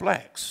good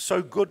blacks,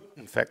 so good,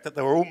 in fact, that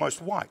they were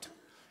almost white,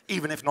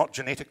 even if not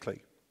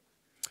genetically.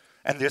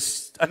 And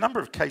there's a number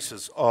of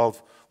cases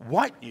of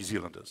white New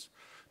Zealanders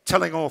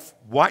telling off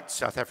white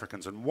South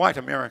Africans and white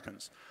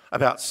Americans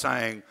about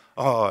saying,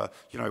 oh,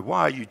 you know,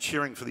 why are you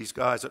cheering for these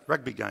guys at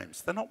rugby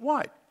games? They're not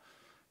white.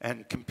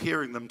 And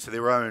comparing them to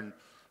their own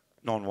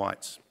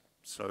non-whites.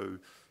 So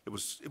it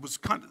was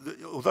kind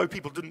of, although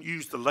people didn't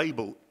use the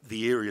label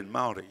the Aryan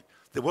Māori,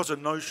 there was a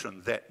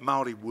notion that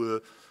Māori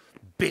were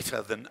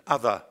better than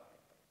other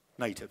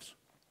natives.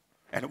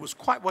 And it was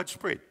quite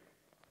widespread,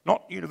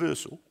 not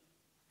universal.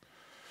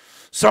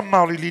 Some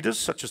Māori leaders,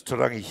 such as Te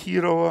Rangi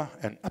Hiroa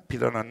and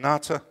Apirana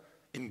Ngata,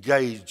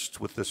 engaged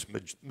with this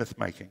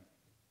myth-making.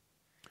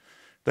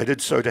 They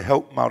did so to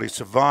help Māori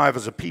survive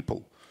as a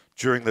people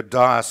during the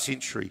dire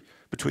century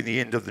between the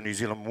end of the New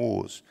Zealand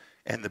Wars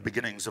and the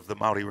beginnings of the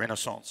Māori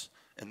Renaissance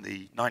in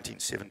the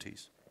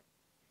 1970s.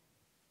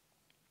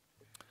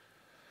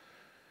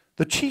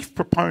 The chief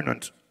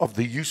proponent of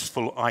the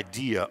useful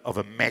idea of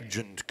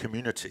imagined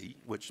community,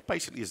 which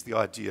basically is the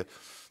idea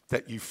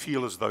that you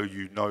feel as though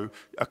you know,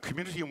 a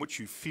community in which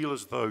you feel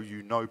as though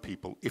you know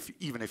people,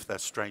 even if they're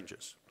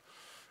strangers.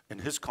 In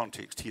his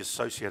context, he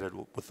associated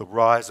with the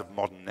rise of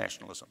modern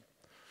nationalism.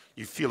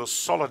 You feel a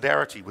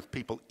solidarity with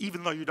people,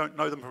 even though you don't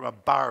know them from a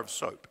bar of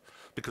soap,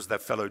 because they're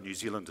fellow New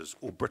Zealanders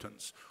or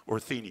Britons or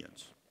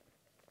Athenians.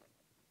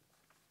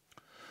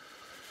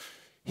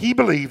 He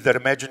believed that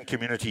imagined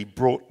community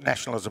brought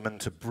nationalism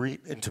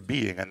into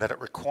being and that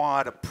it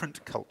required a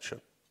print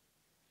culture.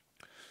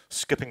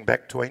 Skipping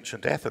back to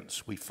ancient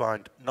Athens, we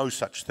find no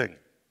such thing.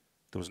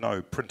 There was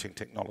no printing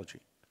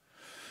technology.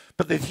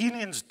 But the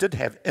Athenians did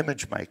have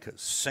image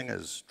makers,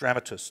 singers,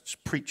 dramatists,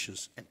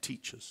 preachers, and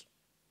teachers.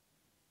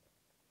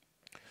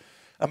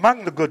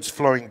 Among the goods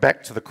flowing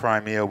back to the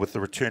Crimea with the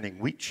returning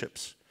wheat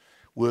ships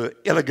were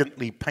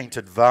elegantly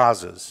painted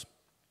vases.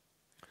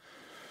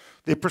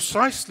 Their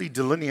precisely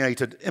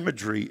delineated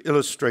imagery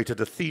illustrated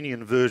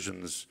Athenian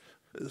versions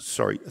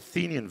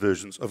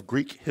of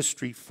Greek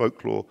history,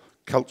 folklore,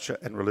 culture,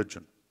 and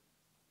religion.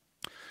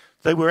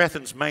 They were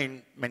Athens'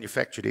 main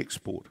manufactured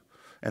export,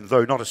 and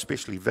though not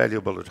especially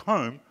valuable at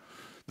home,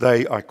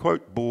 they, I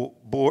quote,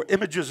 bore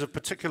images of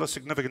particular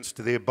significance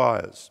to their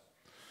buyers.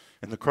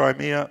 In the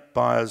Crimea,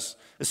 buyers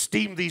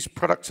esteemed these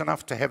products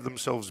enough to have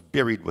themselves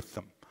buried with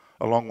them,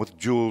 along with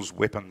jewels,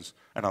 weapons,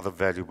 and other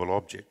valuable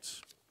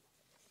objects.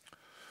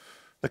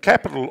 The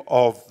capital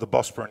of the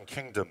Bosporan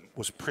Kingdom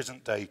was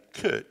present-day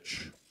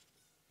Kerch,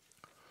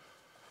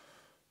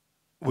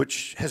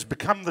 which has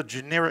become the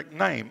generic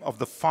name of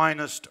the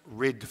finest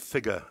red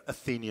figure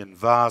Athenian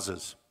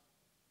vases.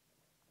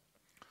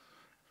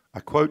 I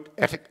quote,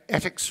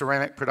 Attic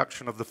ceramic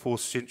production of the 4th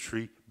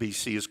century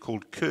BC is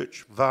called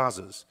Kerch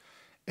vases,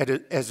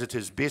 as it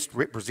is best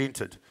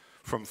represented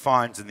from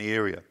finds in the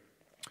area,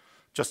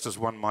 just as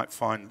one might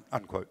find,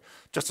 unquote,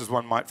 just as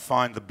one might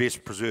find the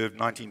best preserved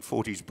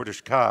 1940s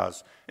British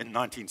cars in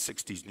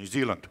 1960s New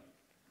Zealand.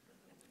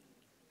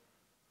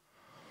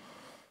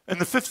 In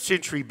the 5th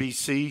century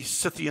BC,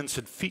 Scythians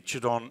had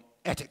featured on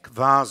Attic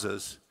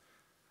vases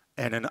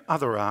and in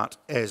other art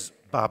as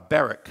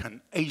barbaric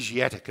and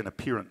Asiatic in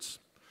appearance.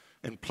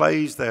 In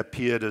plays, they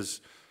appeared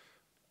as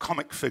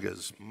comic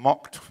figures,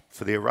 mocked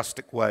for their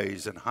rustic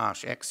ways and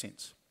harsh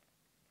accents.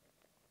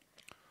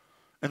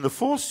 In the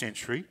 4th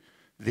century,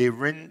 their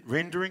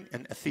rendering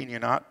in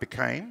Athenian art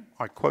became,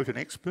 I quote an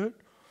expert,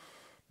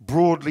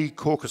 broadly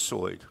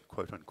Caucasoid,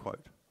 quote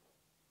unquote.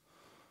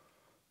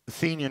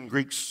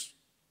 Athenians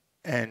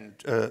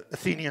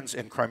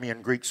and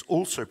Crimean Greeks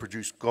also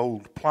produced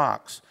gold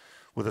plaques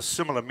with a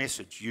similar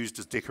message used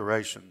as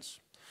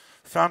decorations.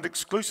 Found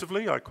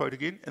exclusively, I quote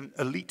again, in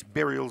elite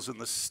burials in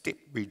the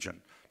steppe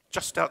region,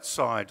 just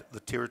outside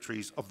the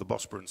territories of the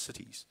Bosporan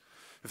cities.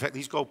 In fact,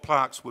 these gold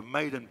plaques were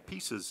made in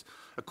pieces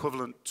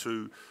equivalent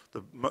to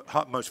the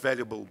most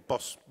valuable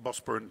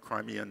Bosporan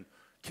Crimean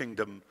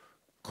Kingdom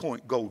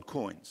gold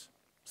coins,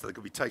 so they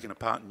could be taken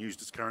apart and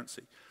used as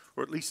currency,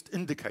 or at least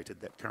indicated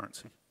that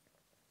currency.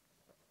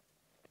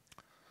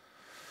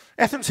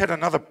 Athens had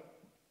another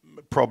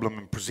problem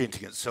in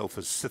presenting itself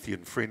as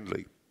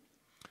Scythian-friendly.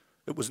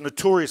 It was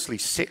notoriously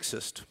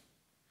sexist,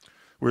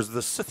 whereas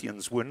the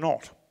Scythians were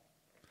not.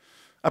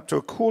 Up to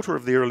a quarter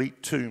of their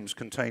elite tombs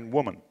contain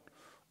women,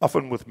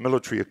 often with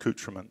military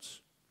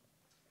accoutrements.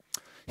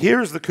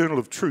 Here is the kernel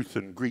of truth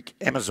in Greek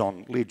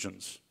Amazon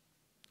legends.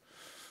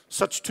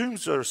 Such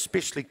tombs are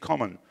especially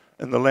common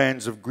in the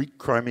lands of Greek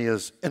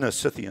Crimea's inner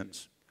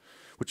Scythians,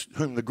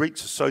 whom the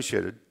Greeks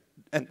associated,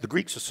 and the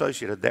Greeks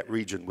associated that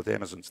region with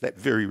Amazons, that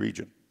very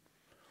region.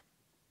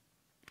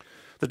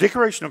 The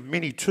decoration of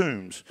many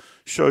tombs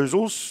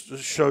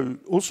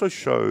also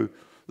show,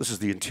 this is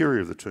the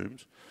interior of the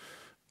tombs,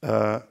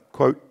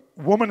 quote,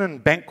 women in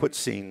banquet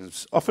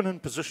scenes, often in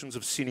positions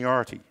of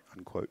seniority,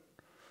 unquote.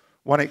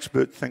 One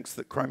expert thinks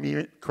that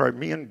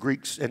Crimean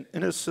Greeks and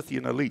inner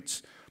Scythian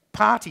elites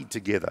partied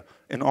together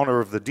in honor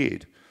of the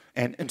dead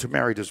and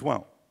intermarried as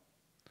well.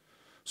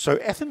 So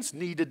Athens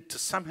needed to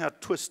somehow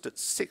twist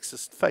its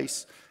sexist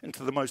face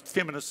into the most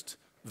feminist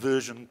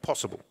version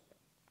possible.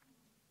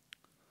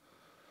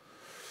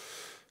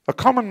 A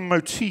common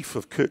motif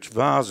of Kerch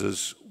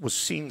vases was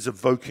scenes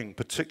evoking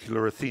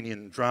particular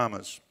Athenian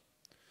dramas.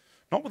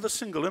 Not with a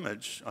single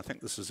image, I think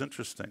this is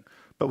interesting,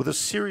 but with a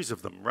series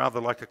of them, rather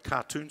like a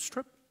cartoon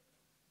strip.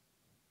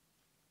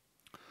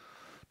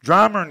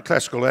 Drama in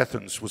classical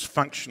Athens was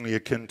functionally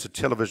akin to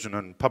television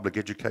and public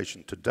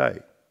education today.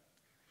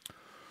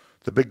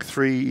 The big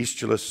three,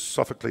 Aeschylus,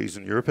 Sophocles,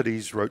 and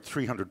Euripides, wrote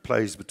 300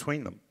 plays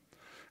between them,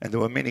 and there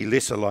were many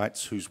lesser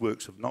lights whose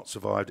works have not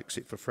survived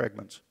except for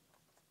fragments.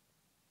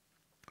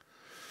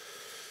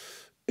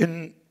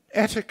 In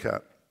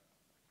Attica,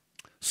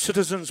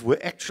 citizens were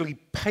actually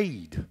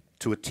paid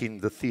to attend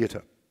the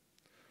theatre,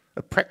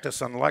 a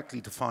practice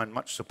unlikely to find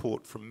much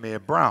support from Mayor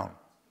Brown.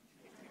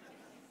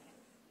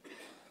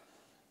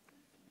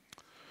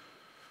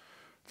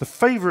 The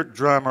favourite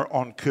drama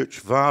on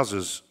Kerch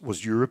vases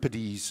was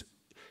Euripides'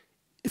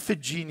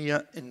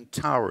 Iphigenia in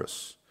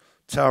Taurus,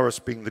 Taurus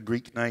being the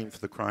Greek name for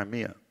the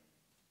Crimea.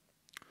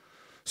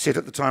 Set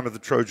at the time of the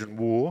Trojan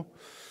War,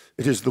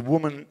 it is the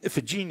woman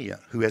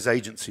Iphigenia who has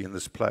agency in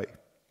this play.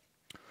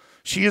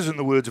 She is, in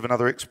the words of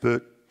another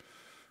expert,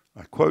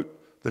 I quote,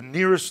 the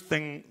nearest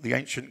thing the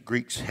ancient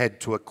Greeks had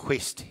to a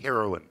quest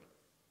heroine,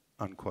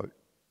 unquote.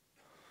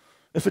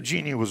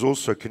 Iphigenia was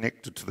also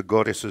connected to the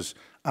goddesses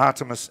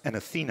Artemis and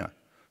Athena,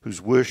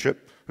 whose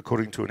worship,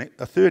 according to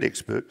a third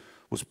expert,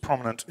 was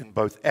prominent in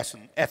both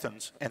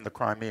Athens and the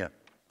Crimea.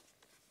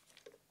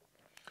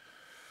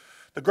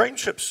 The grain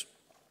ships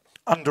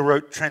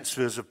underwrote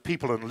transfers of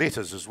people and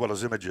letters as well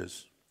as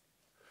images.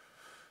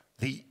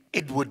 The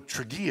Edward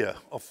Tregear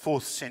of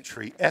 4th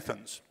century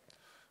Athens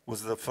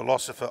was the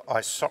philosopher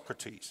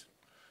Isocrates,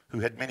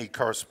 who had many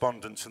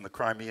correspondents in the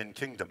Crimean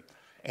kingdom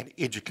and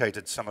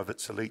educated some of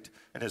its elite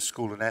in his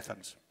school in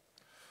Athens.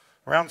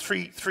 Around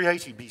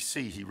 380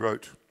 BC, he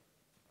wrote,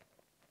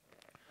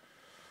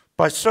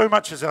 by so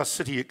much has our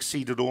city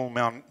exceeded all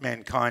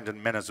mankind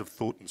in manners of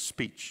thought and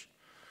speech,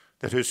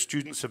 that her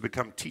students have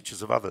become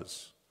teachers of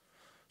others.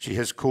 She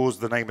has caused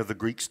the name of the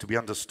Greeks to be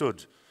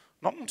understood,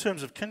 not in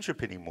terms of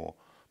kinship anymore,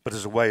 but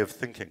as a way of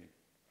thinking.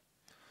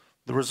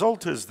 The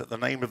result is that the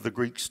name of the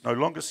Greeks no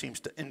longer seems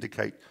to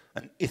indicate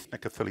an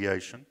ethnic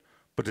affiliation,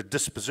 but a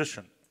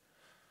disposition.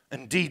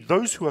 Indeed,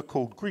 those who are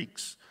called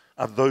Greeks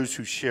are those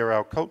who share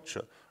our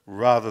culture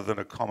rather than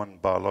a common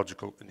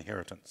biological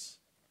inheritance.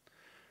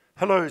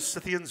 Hello,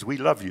 Scythians, we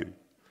love you,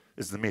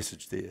 is the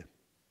message there.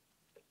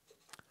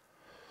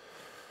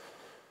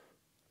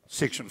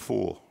 Section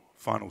 4,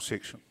 final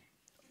section.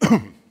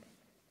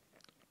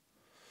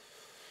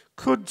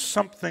 Could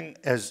something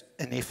as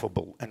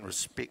ineffable and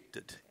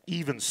respected,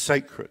 even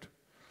sacred,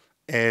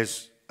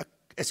 as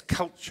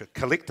culture,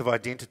 collective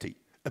identity,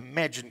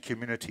 imagined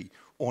community,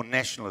 or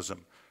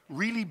nationalism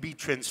really be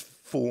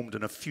transformed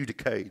in a few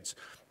decades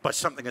by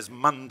something as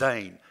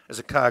mundane as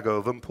a cargo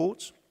of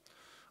imports?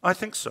 I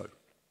think so.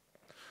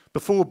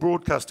 Before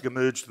broadcasting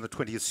emerged in the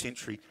 20th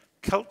century,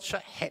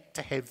 culture had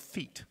to have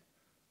feet.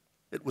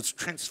 It was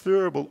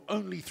transferable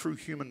only through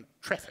human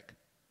traffic.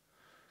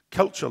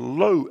 Culture,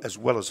 low as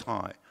well as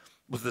high,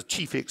 was the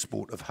chief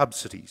export of hub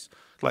cities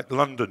like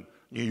London,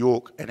 New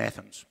York, and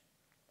Athens.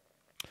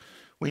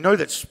 We know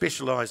that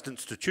specialised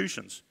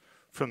institutions,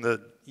 from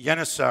the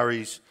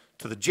Janissaries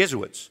to the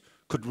Jesuits,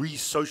 could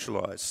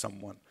re-socialise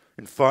someone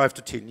in 5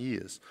 to 10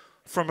 years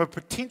from a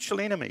potential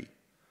enemy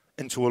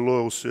into a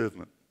loyal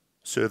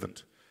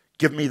servant.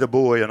 Give me the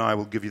boy and I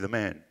will give you the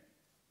man.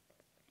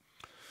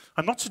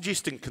 I'm not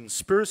suggesting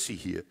conspiracy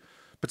here,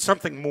 but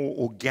something more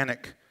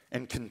organic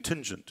and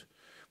contingent,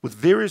 with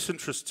various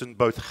interests in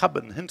both hub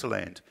and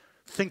hinterland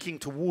thinking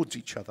towards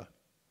each other.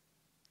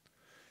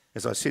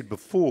 As I said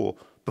before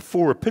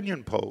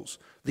opinion polls,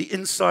 the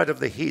inside of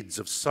the heads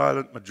of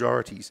silent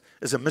majorities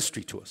is a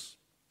mystery to us.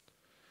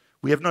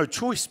 We have no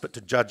choice but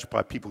to judge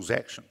by people's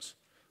actions,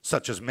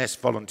 such as mass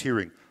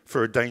volunteering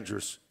for a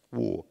dangerous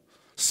war.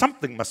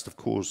 Something must have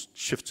caused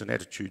shifts in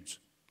attitudes.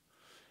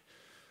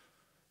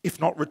 If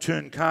not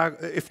return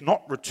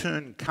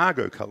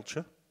cargo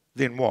culture,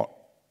 then what?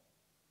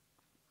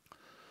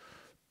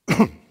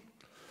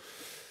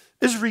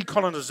 Is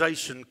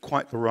recolonisation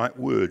quite the right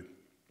word?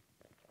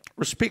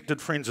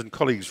 Respected friends and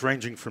colleagues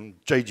ranging from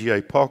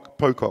J.G.A.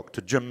 Pocock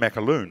to Jim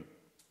McAloon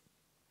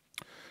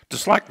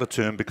dislike the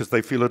term because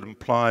they feel it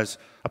implies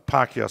a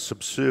Pākehā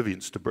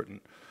subservience to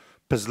Britain,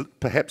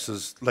 perhaps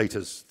as late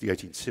as the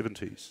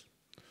 1870s.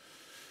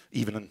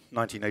 Even in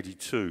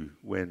 1982,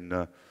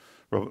 when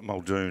Robert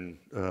Muldoon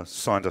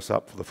signed us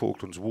up for the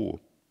Falklands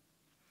War.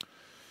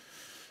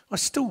 I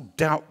still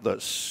doubt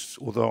this,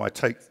 although I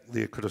take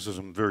their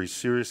criticism very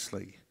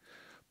seriously.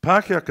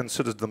 Pākehā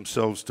considered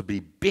themselves to be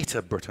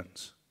better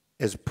Britons,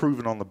 as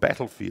proven on the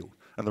battlefield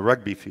and the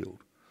rugby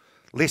field,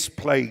 less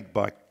plagued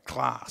by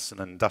class and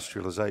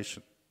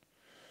industrialisation.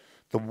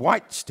 The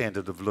white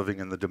standard of living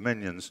in the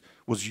Dominions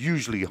was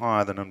usually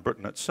higher than in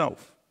Britain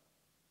itself.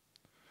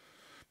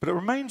 But it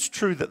remains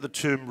true that the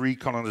term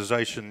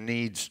recolonisation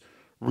needs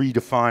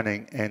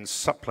redefining and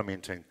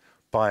supplementing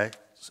by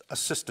a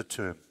sister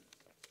term.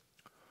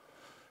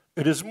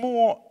 It is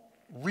more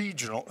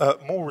regional,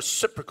 more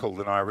reciprocal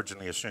than I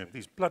originally assumed.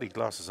 These bloody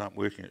glasses aren't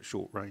working at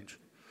short range.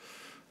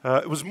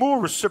 It was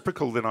more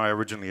reciprocal than I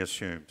originally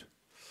assumed.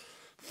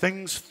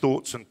 Things,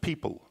 thoughts, and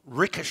people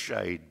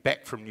ricocheted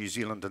back from New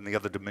Zealand and the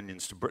other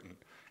dominions to Britain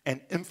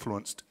and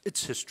influenced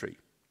its history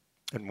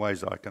in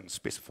ways I can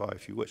specify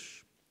if you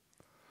wish.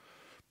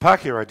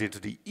 Pākehā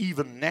identity,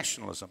 even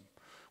nationalism,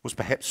 was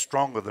perhaps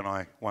stronger than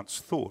I once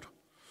thought,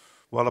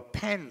 while a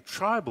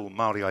pan-tribal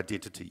Māori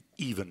identity,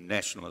 even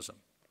nationalism,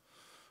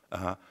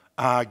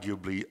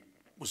 arguably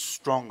was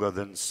stronger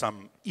than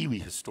some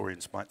iwi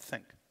historians might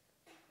think.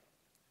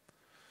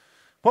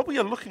 What we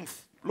are looking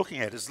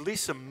at is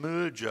less a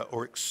merger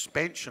or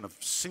expansion of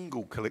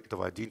single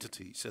collective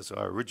identities, as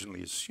I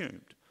originally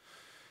assumed,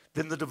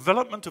 than the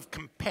development of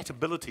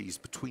compatibilities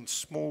between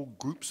small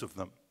groups of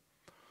them,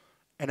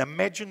 an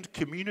imagined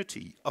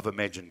community of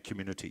imagined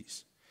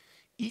communities,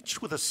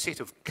 each with a set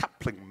of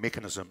coupling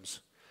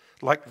mechanisms,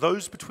 like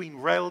those between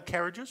rail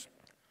carriages,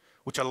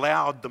 which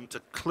allowed them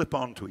to clip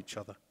onto each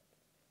other.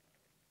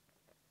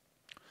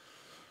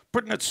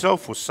 Britain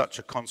itself was such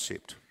a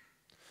concept.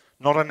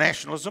 Not a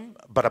nationalism,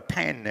 but a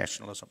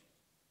pan-nationalism.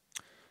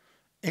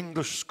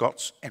 English,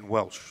 Scots, and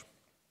Welsh.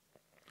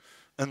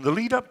 In the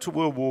lead up to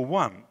World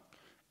War I,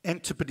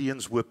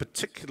 Antipodeans were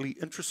particularly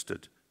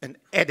interested in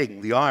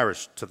adding the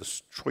Irish to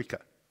the troika.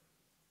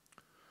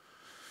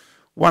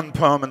 One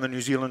poem in the New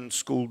Zealand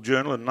School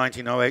Journal in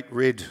 1908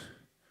 read,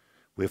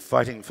 "We're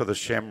fighting for the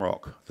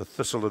shamrock, the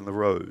thistle and the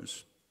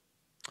rose."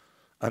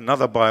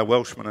 Another by a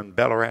Welshman in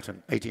Ballarat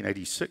in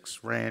 1886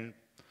 ran,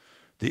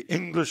 "The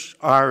English,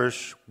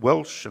 Irish,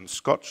 Welsh and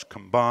Scotch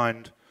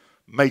combined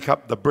make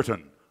up the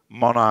Briton,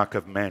 monarch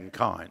of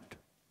mankind."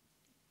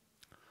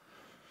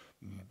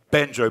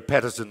 Banjo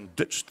Patterson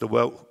ditched the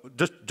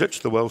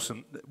Welsh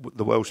in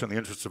the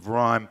interests of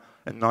rhyme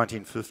in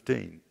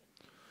 1915.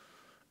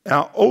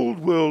 "Our old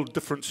world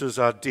differences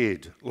are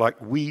dead, like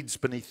weeds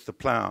beneath the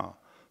plough.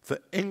 For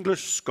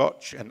English,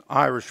 Scotch and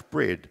Irish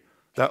bread,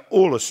 they're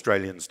all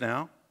Australians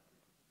now."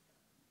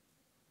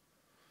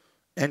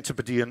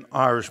 Antipodean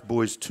Irish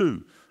boys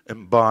too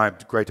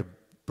imbibed Greater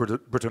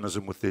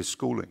Britanism with their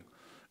schooling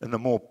in the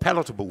more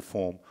palatable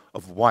form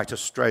of white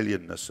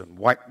Australianness and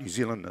white New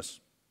Zealandness.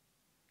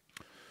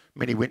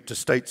 Many went to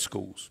state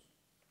schools,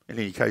 In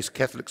any case,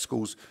 Catholic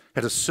schools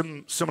had a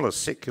similar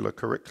secular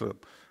curriculum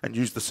and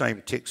used the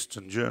same texts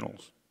and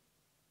journals.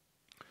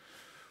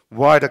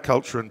 Wider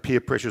culture and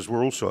peer pressures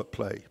were also at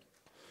play.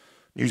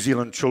 New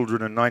Zealand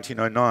children in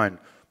 1909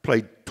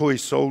 played toy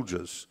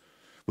soldiers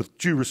with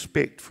due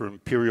respect for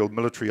imperial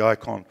military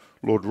icon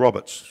Lord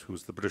Roberts, who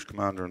was the British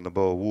commander in the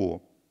Boer War.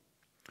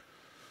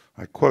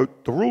 I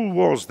quote, "The rule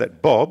was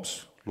that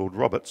Bobs, Lord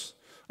Roberts,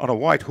 on a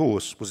white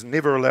horse was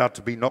never allowed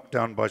to be knocked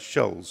down by the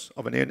shells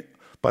of an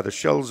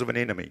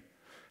enemy,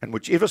 and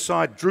whichever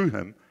side drew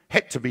him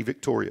had to be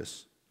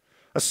victorious.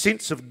 A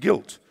sense of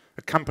guilt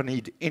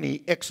accompanied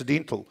any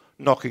accidental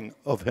knocking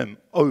of him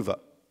over,"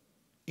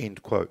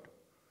 end quote.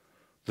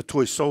 The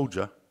toy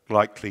soldier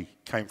likely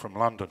came from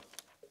London.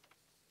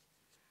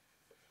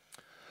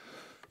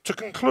 To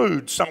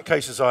conclude, some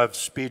cases I have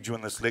spared you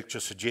in this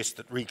lecture suggest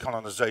that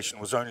recolonisation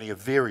was only a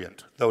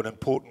variant, though an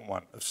important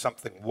one, of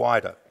something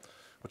wider,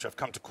 which I've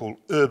come to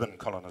call urban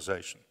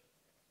colonisation.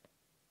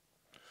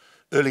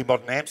 Early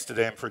modern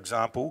Amsterdam, for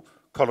example,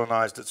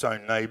 colonised its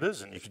own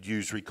neighbours, and you could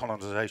use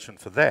recolonisation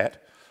for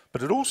that,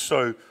 but it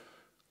also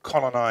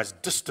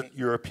colonised distant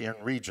European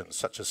regions,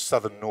 such as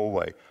southern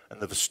Norway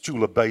and the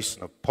Vistula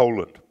Basin of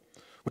Poland,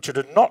 which it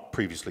had not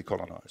previously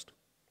colonised.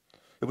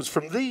 It was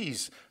from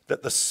these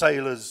that the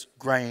sailors,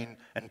 grain,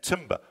 and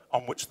timber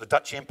on which the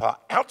Dutch Empire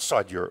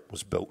outside Europe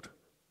was built.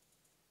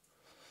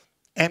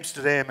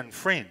 Amsterdam and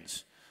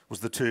friends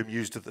was the term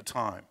used at the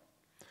time.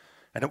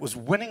 And it was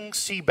winning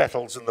sea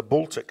battles in the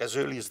Baltic as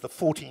early as the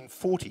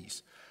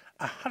 1440s,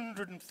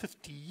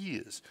 150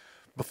 years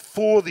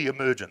before the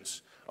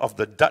emergence of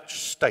the Dutch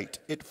state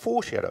it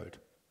foreshadowed.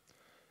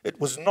 It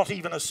was not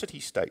even a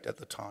city-state at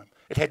the time.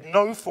 It had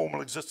no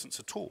formal existence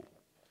at all.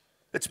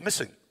 It's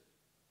missing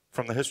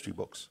from the history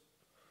books,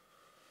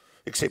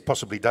 except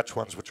possibly Dutch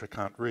ones, which I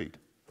can't read.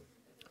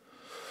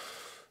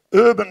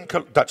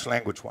 Dutch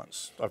language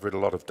ones. I've read a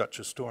lot of Dutch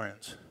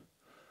historians.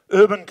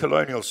 Urban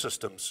colonial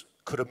systems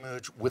could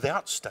emerge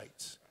without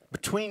states,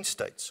 between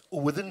states, or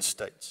within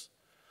states.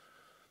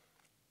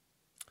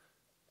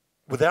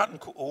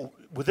 Or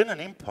within an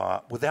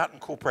empire, without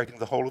incorporating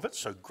the whole of it.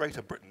 So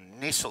Greater Britain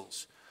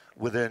nestles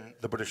within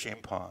the British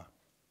Empire.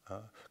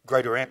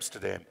 Greater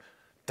Amsterdam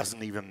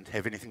doesn't even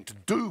have anything to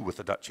do with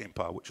the Dutch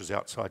Empire, which is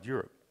outside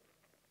Europe,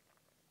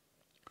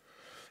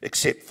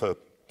 except for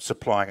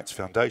supplying its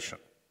foundation.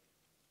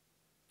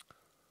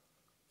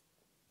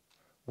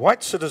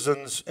 White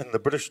citizens in the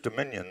British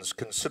dominions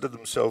consider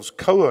themselves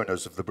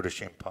co-owners of the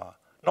British Empire,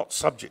 not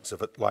subjects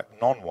of it like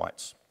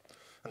non-whites,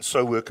 and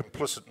so were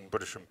complicit in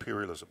British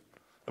imperialism,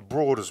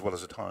 abroad as well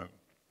as at home.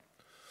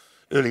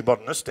 Early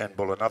modern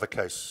Istanbul, another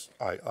case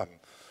I'm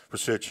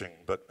researching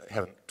but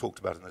haven't talked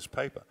about in this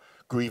paper,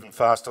 grew even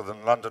faster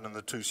than London in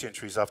the 2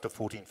 centuries after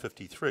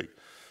 1453.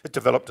 It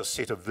developed a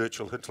set of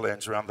virtual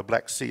hinterlands around the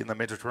Black Sea and the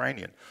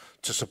Mediterranean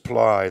to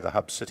supply the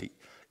hub city.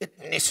 It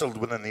nestled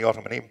within the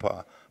Ottoman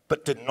Empire,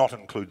 but did not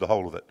include the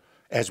whole of it,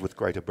 as with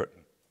Greater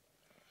Britain.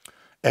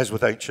 As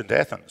with ancient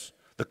Athens,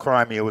 the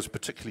Crimea was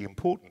particularly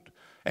important,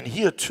 and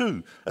here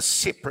too a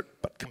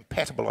separate but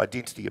compatible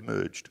identity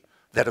emerged,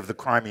 that of the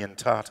Crimean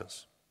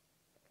Tartars.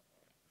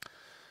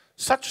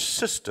 Such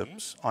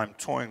systems, I'm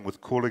toying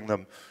with calling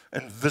them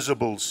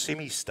invisible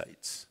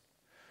semi-states,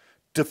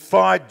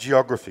 defied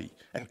geography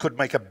and could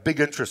make a big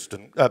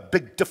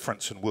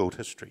difference in world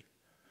history.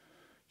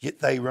 Yet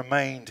they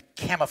remained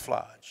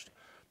camouflaged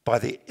by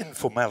their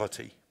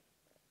informality.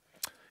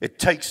 It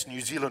takes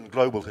New Zealand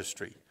global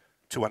history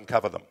to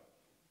uncover them.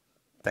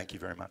 Thank you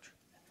very much.